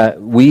so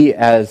that we,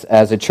 as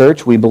a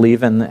church, we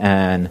believe in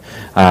an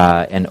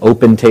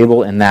open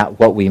table, and that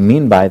what we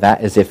mean by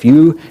that is if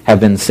you have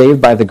been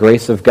saved by the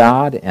grace of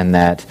God and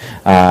that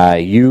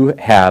you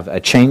have a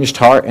changed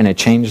heart and a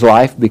changed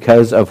life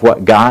because of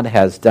what God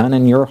has done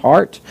in your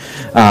heart,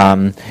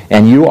 and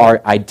you are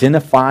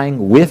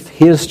identifying with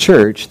His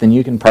church, then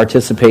you can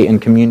participate in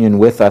communion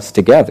with us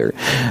together.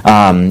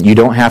 You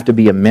don't have to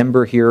be a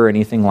member here or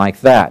anything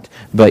like that,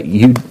 but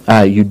you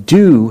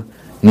do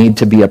need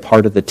to be a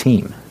part of the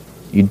team.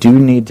 You do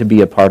need to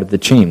be a part of the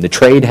team. The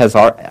trade has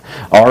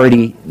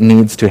already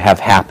needs to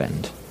have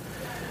happened.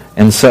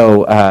 And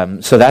so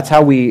that's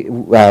how we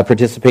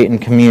participate in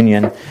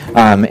communion.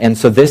 And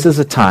so this is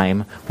a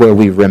time where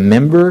we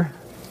remember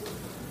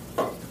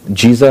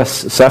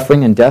Jesus'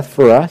 suffering and death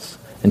for us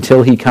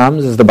until He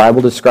comes, as the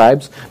Bible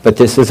describes. But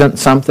this isn't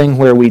something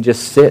where we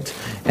just sit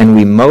and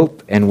we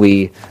mope and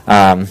we,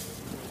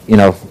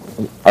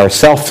 are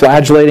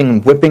self-flagellating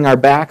and whipping our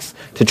backs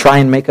to try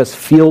and make us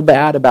feel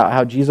bad about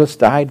how Jesus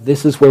died.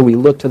 This is where we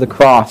look to the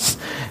cross,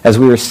 as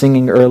we were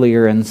singing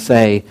earlier, and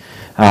say,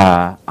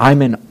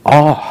 I'm in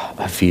awe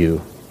of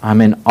you. I'm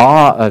in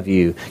awe of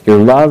you. Your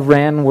love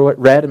ran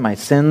red and my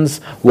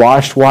sins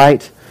washed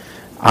white.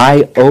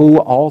 I owe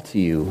all to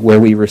you.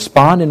 Where we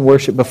respond in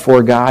worship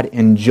before God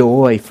in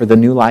joy for the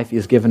new life He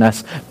has given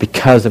us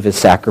because of His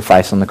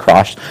sacrifice on the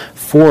cross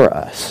for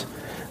us.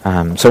 So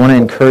I want to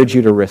encourage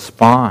you to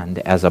respond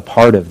as a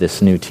part of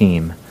this new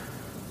team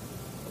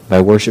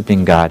by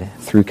worshiping God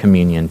through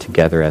communion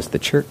together as the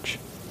church.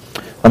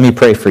 Let me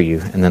pray for you,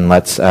 and then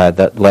let's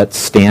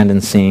stand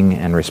and sing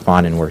and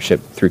respond in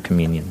worship through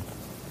communion.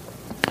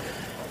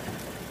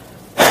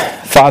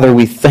 Father,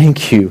 we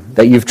thank you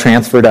that you've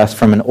transferred us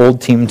from an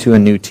old team to a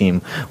new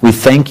team. We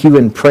thank you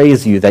and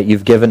praise you that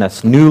you've given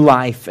us new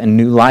life and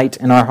new light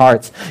in our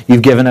hearts.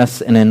 You've given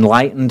us an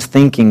enlightened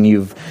thinking.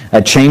 You've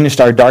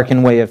changed our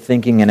darkened way of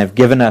thinking and have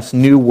given us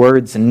new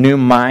words and new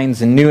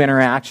minds and new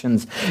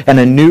interactions and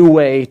a new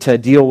way to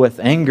deal with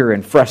anger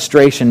and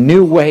frustration,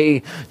 new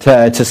way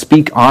to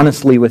speak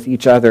honestly with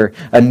each other,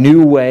 a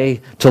new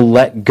way to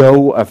let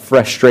go of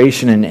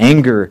frustration and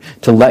anger,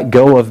 to let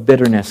go of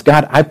bitterness.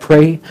 God, I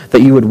pray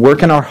that you would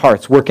work in our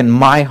hearts, work in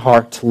my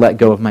heart to let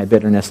go of my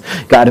bitterness.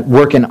 God,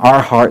 work in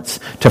our hearts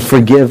to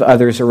forgive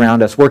others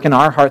around us. Work in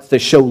our hearts to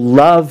show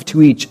love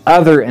to each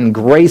other and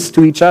grace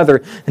to each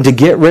other and to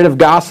get rid of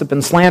gossip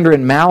and slander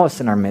and malice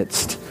in our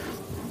midst.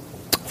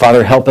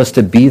 Father, help us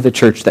to be the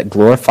church that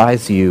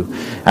glorifies you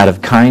out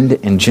of kind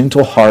and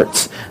gentle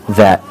hearts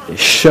that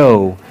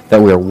show that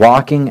we are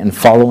walking and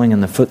following in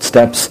the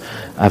footsteps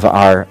of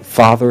our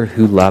Father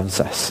who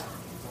loves us.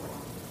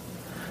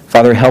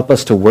 Father, help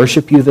us to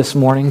worship you this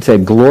morning, to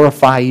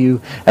glorify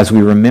you as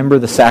we remember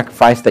the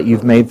sacrifice that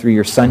you've made through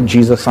your Son,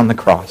 Jesus, on the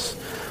cross.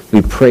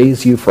 We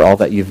praise you for all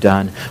that you've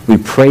done. We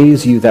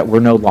praise you that we're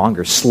no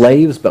longer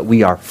slaves, but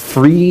we are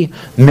free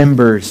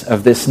members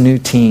of this new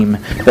team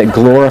that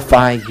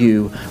glorify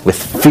you with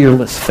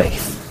fearless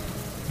faith.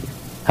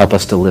 Help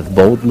us to live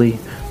boldly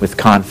with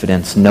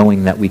confidence,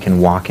 knowing that we can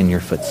walk in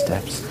your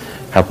footsteps.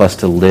 Help us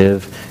to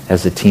live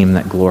as a team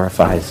that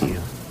glorifies you.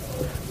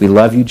 We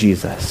love you,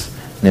 Jesus.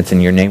 And it's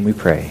in your name we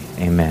pray.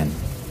 Amen.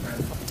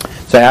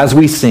 So as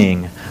we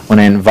sing, I want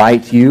to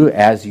invite you,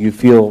 as you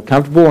feel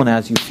comfortable and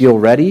as you feel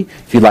ready,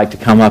 if you'd like to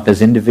come up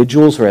as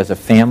individuals or as a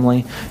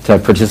family to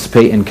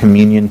participate in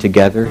communion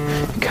together,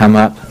 come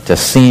up to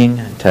sing,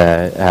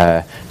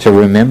 to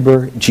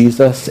remember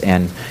Jesus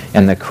and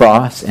the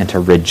cross, and to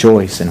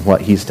rejoice in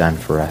what he's done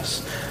for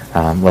us.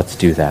 Let's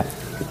do that.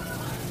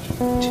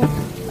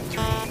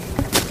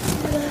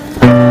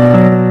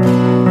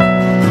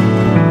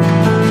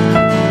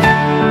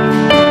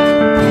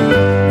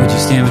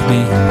 Stand with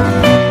me. My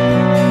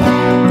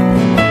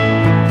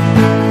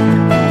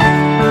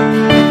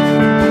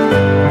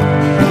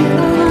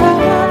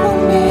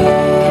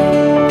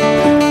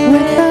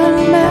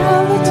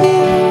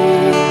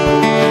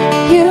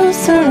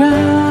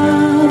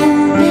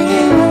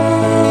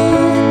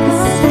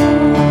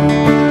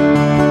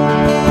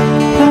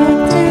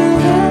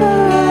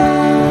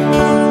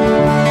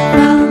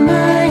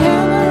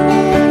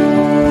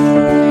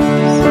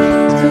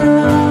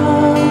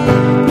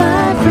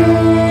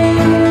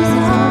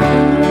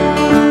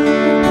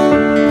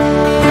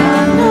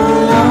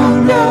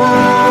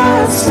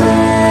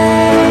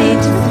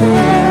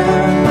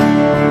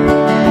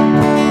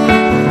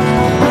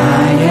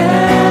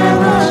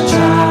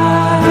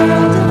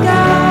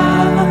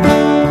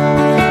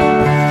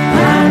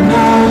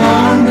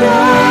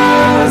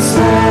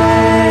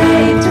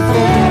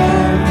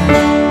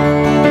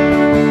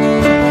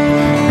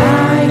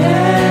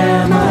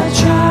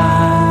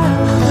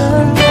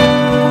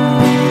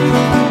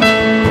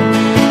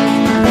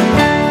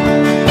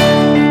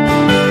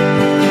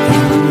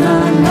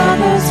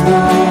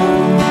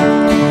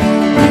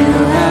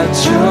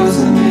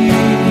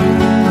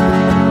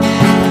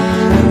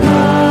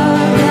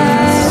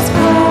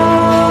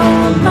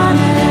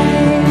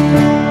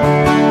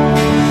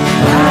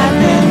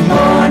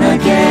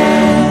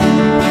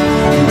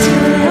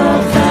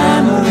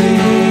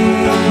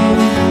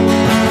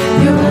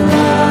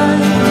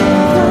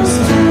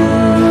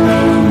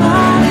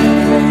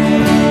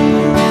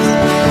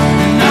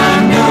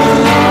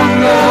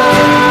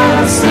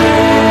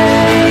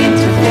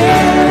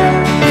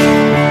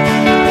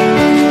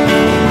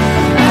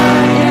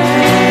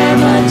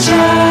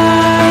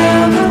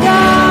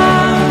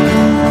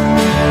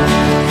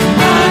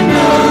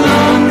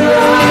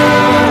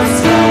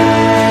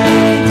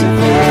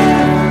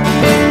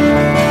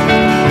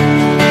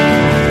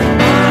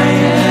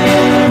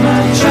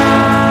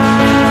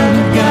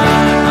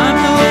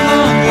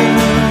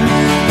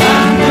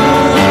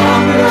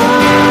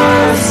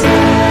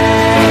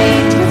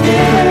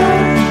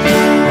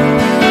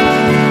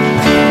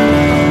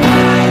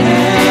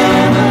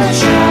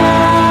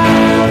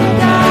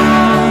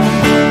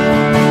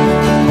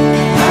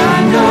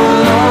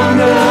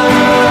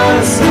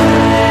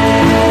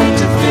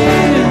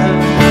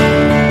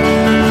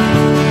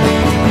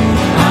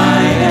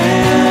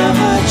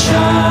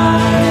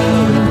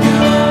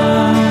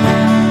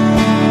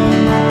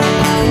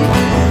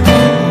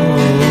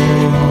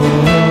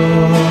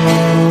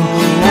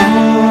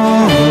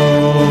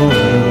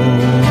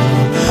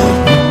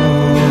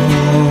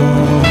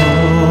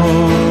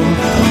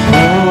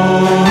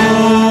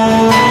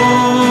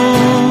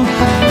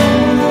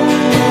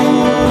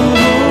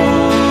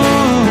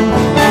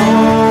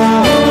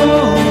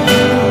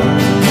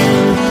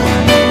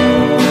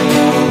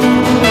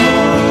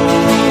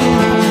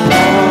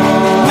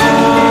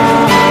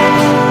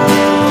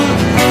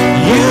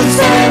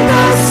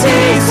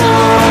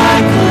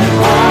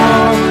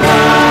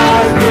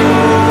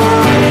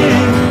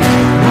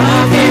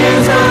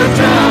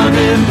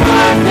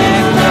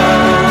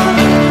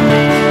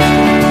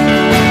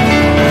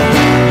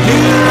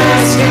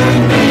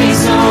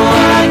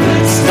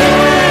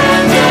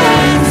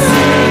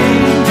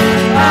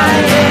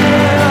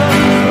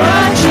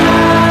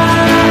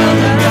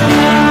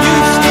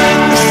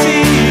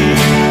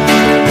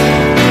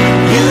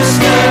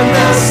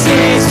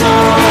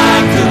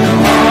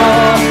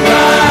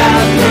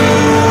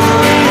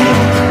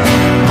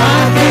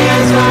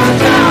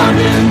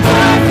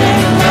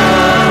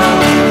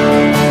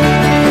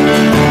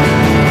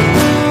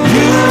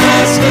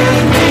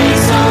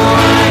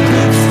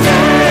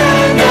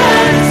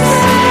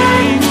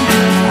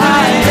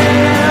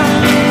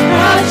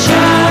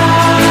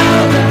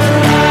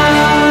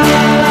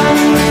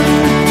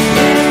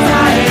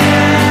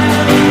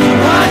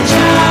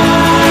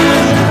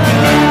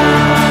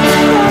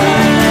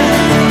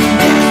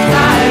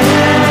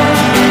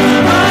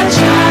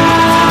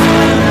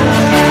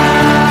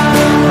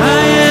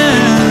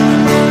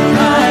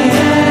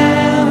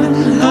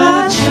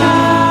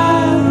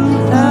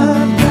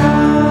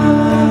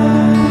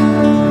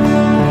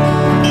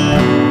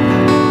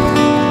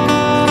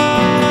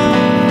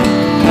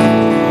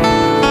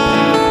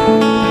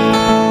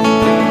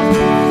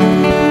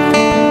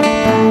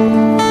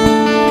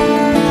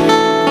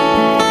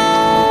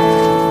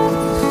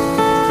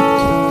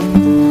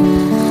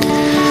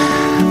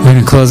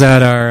close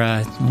out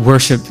our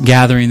worship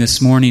gathering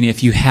this morning.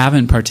 If you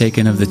haven't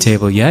partaken of the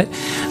table yet,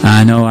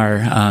 I know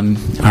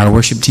our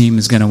worship team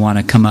is going to want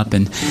to come up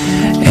and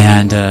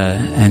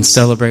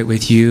celebrate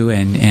with you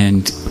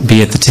and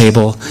be at the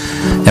table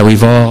that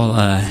we've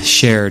all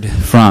shared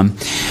from.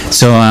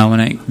 So I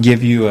want to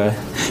give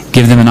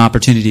them an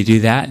opportunity to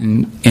do that,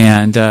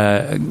 and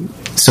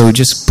so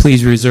just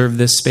please reserve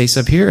this space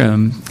up here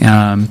and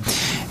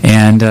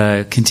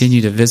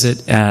continue to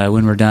visit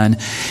when we're done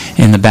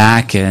in the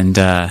back and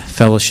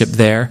fellowship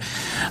there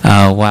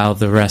while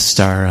the rest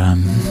are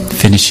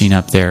finishing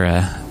up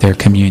their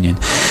communion.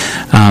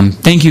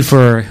 Thank you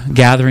for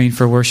gathering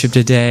for worship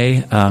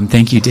today.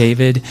 Thank you,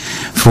 David,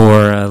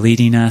 for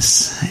leading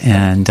us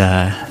and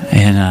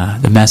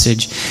the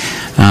message.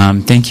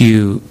 Thank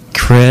you,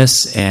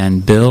 Chris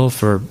and Bill,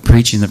 for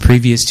preaching the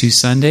previous 2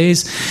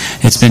 Sundays.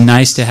 It's been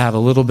nice to have a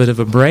little bit of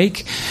a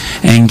break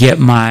and get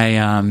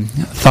my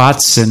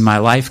thoughts and my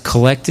life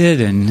collected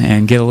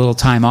and get a little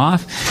time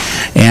off.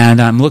 And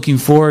I'm looking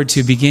forward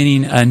to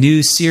beginning a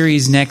new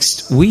series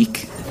next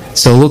week.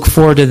 So look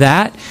forward to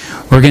that.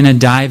 We're going to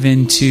dive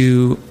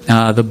into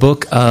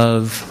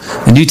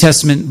the New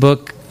Testament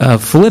book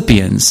of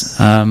Philippians,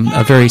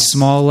 a very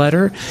small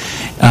letter,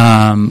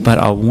 but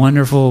a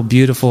wonderful,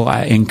 beautiful,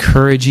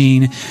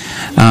 encouraging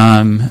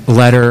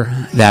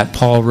letter that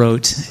Paul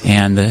wrote,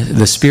 and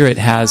the Spirit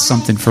has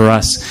something for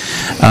us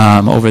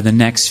over the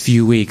next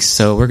few weeks.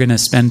 So we're going to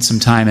spend some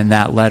time in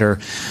that letter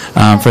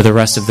for the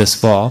rest of this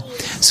fall.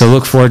 So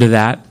look forward to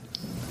that.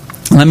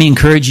 Let me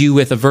encourage you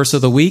with a verse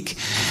of the week,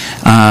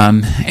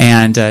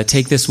 and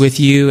take this with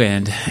you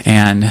and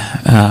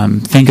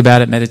think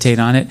about it, meditate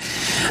on it.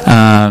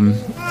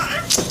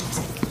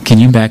 Can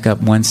you back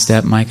up one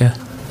step, Micah?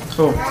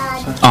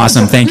 Oh,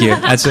 awesome, thank you.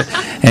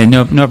 And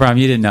no problem.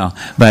 You didn't know,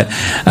 but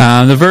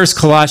the verse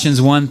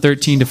Colossians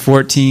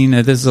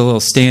 1:13-14. This is a little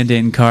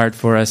stand-in card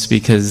for us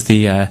because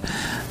the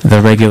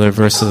regular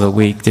verse of the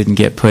week didn't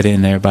get put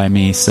in there by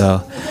me,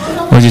 so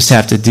we'll just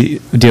have to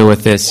deal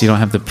with this. You don't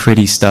have the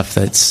pretty stuff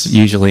that's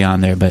usually on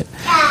there, but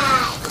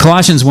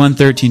Colossians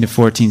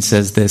 1:13-14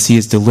 says this: He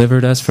has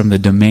delivered us from the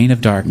domain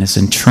of darkness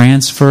and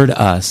transferred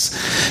us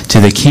to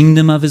the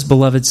kingdom of His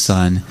beloved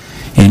Son,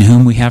 in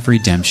whom we have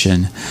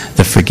redemption,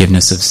 the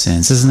forgiveness of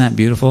sins. Isn't that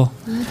beautiful?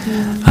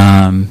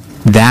 Mm-hmm.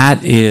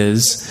 That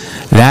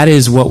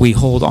is what we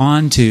hold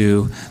on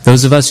to.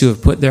 Those of us who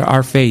have put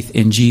our faith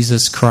in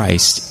Jesus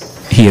Christ.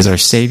 He is our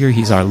Savior.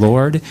 He's our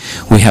Lord.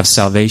 We have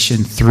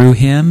salvation through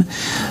Him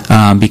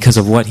because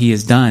of what He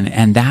has done.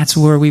 And that's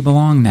where we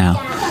belong now.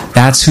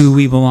 That's who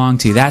we belong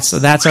to.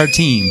 That's our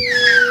team.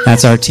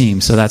 That's our team.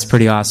 So that's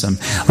pretty awesome.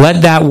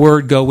 Let that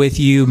word go with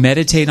you.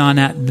 Meditate on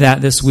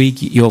that this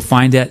week. You'll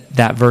find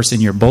that verse in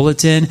your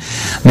bulletin.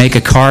 Make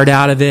a card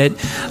out of it.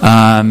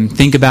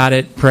 Think about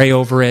it. Pray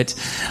over it.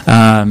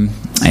 And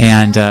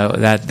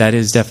that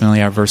is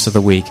definitely our verse of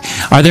the week.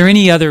 Are there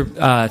any other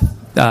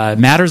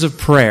matters of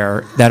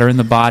prayer that are in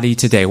the body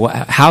today?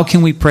 How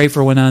can we pray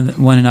for one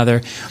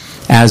another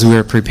as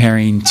we're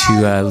preparing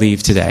to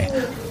leave today?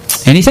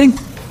 Anything?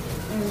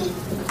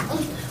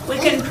 We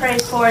can pray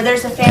for,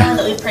 there's a family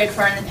that we prayed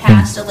for in the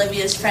past,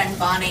 Olivia's friend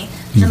Bonnie.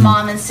 She's a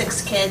mom and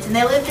 6 kids, and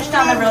they live just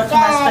down the road from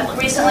us, but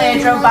recently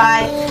I drove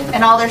by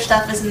and all their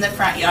stuff is in the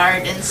front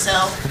yard, and so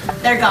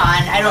they're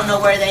gone. I don't know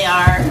where they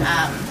are.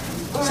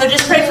 So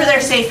just pray for their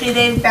safety.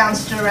 They've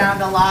bounced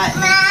around a lot.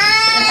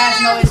 It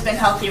hasn't always been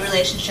healthy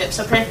relationships,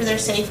 so pray for their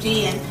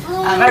safety. And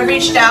I've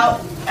reached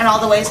out in all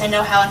the ways I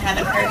know how and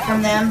haven't heard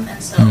from them,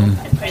 and so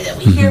I pray that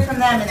we hear from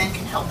them and then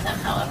can help them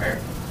however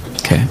we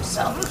can. Okay.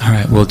 So. All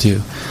right, we'll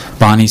do.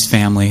 Bonnie's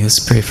family, let's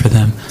pray for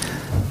them.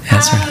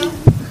 Ezra.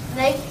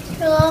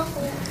 Rachel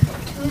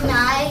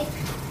tonight,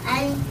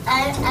 and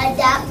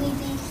that we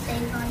be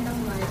safe on the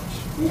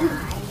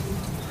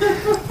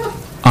mudslide.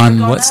 On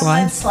what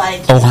slide?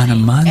 On a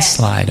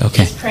mudslide.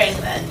 Okay. Just praying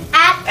that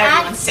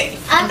everyone's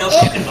safe and no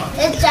broken bones.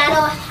 It's at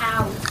our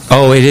house.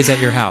 Oh, it is at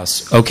your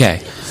house.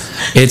 Okay.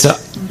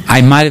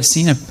 I might have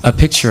seen a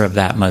picture of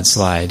that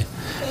mudslide.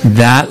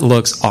 That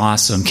looks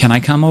awesome. Can I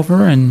come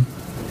over and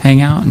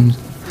hang out? And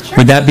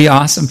would that be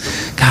awesome?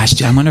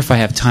 Gosh, I wonder if I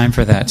have time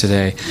for that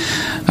today.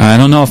 I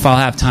don't know if I'll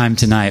have time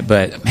tonight,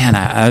 but man,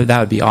 that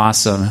would be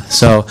awesome.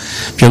 So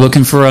if you're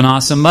looking for an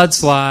awesome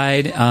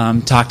mudslide,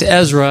 talk to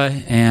Ezra,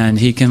 and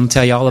he can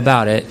tell you all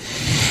about it.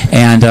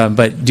 And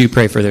but do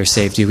pray for their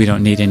safety. We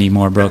don't need any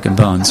more broken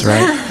bones,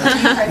 right?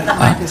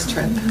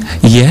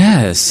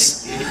 Yes.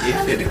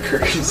 If it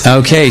occurs.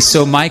 Okay,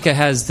 so Micah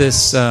has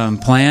this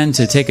plan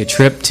to take a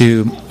trip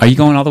to. Are you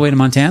going all the way to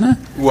Montana?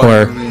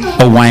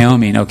 Wyoming.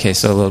 Wyoming. Okay,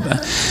 so a little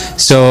bit.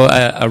 So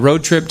a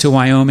road trip to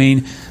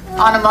Wyoming.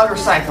 On a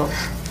motorcycle.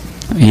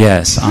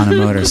 Yes, on a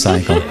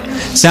motorcycle.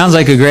 Sounds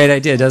like a great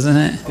idea, doesn't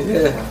it?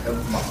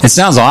 Yeah. It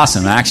sounds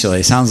awesome, actually.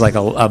 It sounds like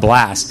a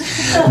blast.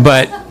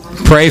 But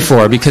pray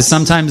for, because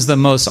sometimes the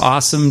most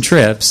awesome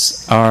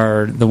trips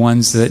are the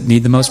ones that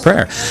need the most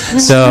prayer.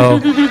 So,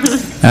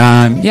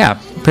 yeah.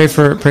 Pray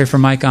for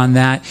Mike on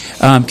that.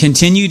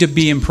 Continue to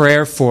be in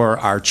prayer for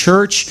our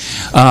church.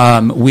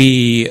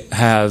 We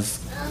have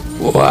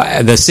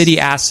the city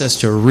asked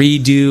us to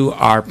redo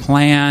our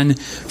plan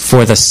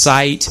for the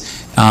site,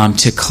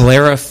 to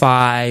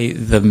clarify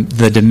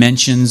the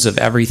dimensions of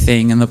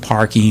everything in the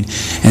parking.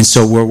 And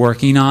so we're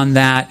working on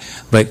that,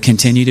 but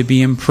continue to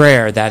be in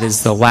prayer. That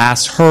is the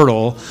last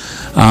hurdle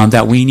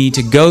that we need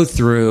to go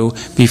through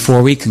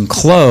before we can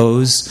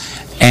close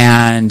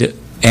and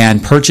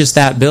purchase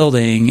that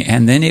building,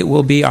 and then it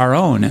will be our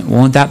own.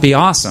 Won't that be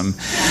awesome?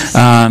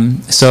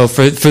 So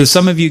for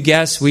some of you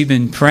guests, we've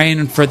been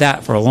praying for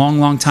that for a long,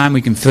 long time.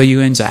 We can fill you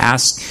in. So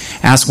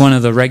ask one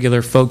of the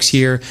regular folks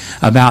here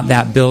about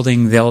that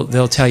building.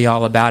 They'll tell you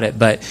all about it.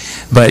 But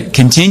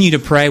continue to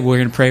pray. We're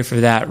going to pray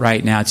for that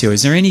right now too.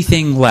 Is there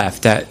anything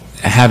left that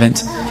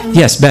haven't?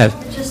 Yes, Bev.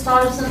 I just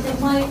thought of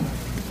something.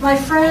 My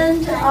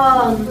friend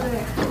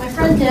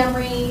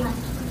Demery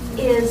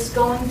is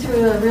going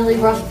through a really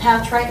rough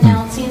patch right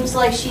now. It seems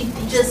like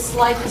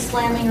life is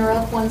slamming her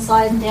up one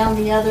side and down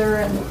the other,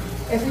 and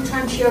every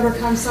time she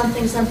overcomes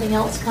something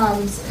else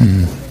comes.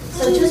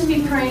 So just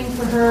be praying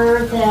for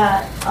her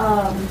that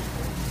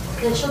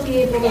she'll be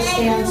able to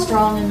stand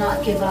strong and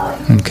not give up.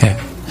 Okay.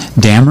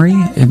 Demery?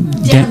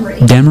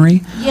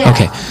 Demery? Yeah.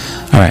 Okay.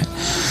 All right.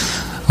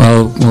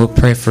 Well, we'll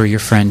pray for your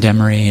friend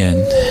Demery, and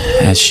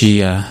as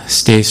she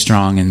stays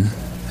strong in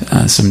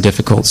some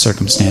difficult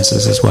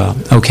circumstances as well.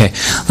 Okay,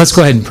 let's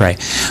go ahead and pray.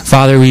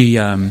 Father, we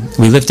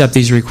lift up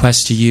these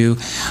requests to you.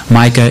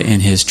 Micah in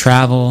his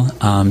travel,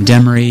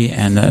 Demery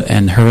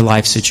and her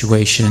life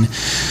situation,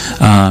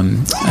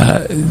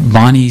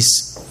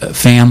 Bonnie's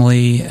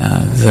family,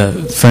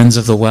 the friends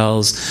of the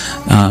Wells,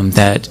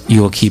 that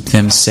you will keep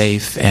them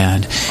safe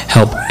and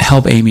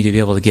help Amy to be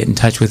able to get in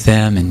touch with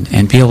them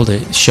and be able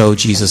to show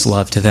Jesus'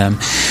 love to them.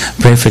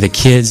 Pray for the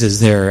kids as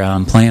they're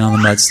playing on the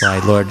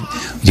mudslide. Lord,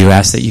 we do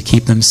ask that you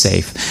keep them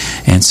safe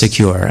and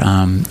secure.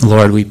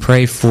 Lord, we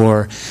pray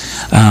for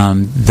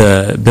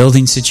the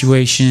building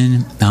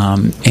situation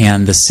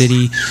and the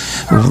city.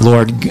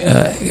 Lord,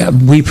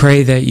 we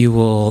pray that you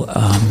will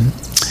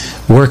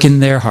work in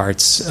their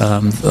hearts,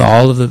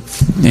 all of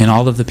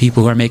the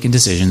people who are making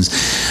decisions,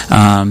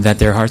 that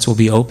their hearts will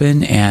be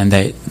open, and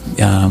that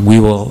we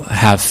will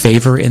have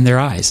favor in their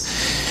eyes,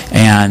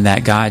 and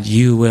that God,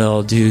 you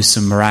will do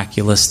some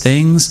miraculous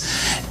things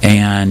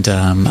and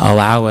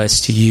allow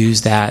us to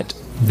use that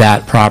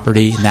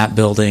property and that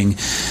building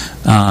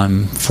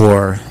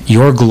for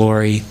your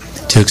glory,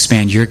 to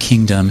expand your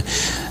kingdom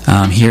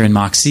here in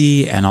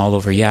Moxie and all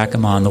over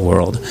Yakima and the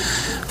world.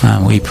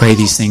 We pray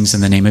these things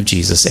in the name of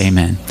Jesus.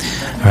 Amen.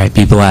 All right,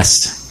 be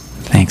blessed.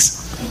 Thanks.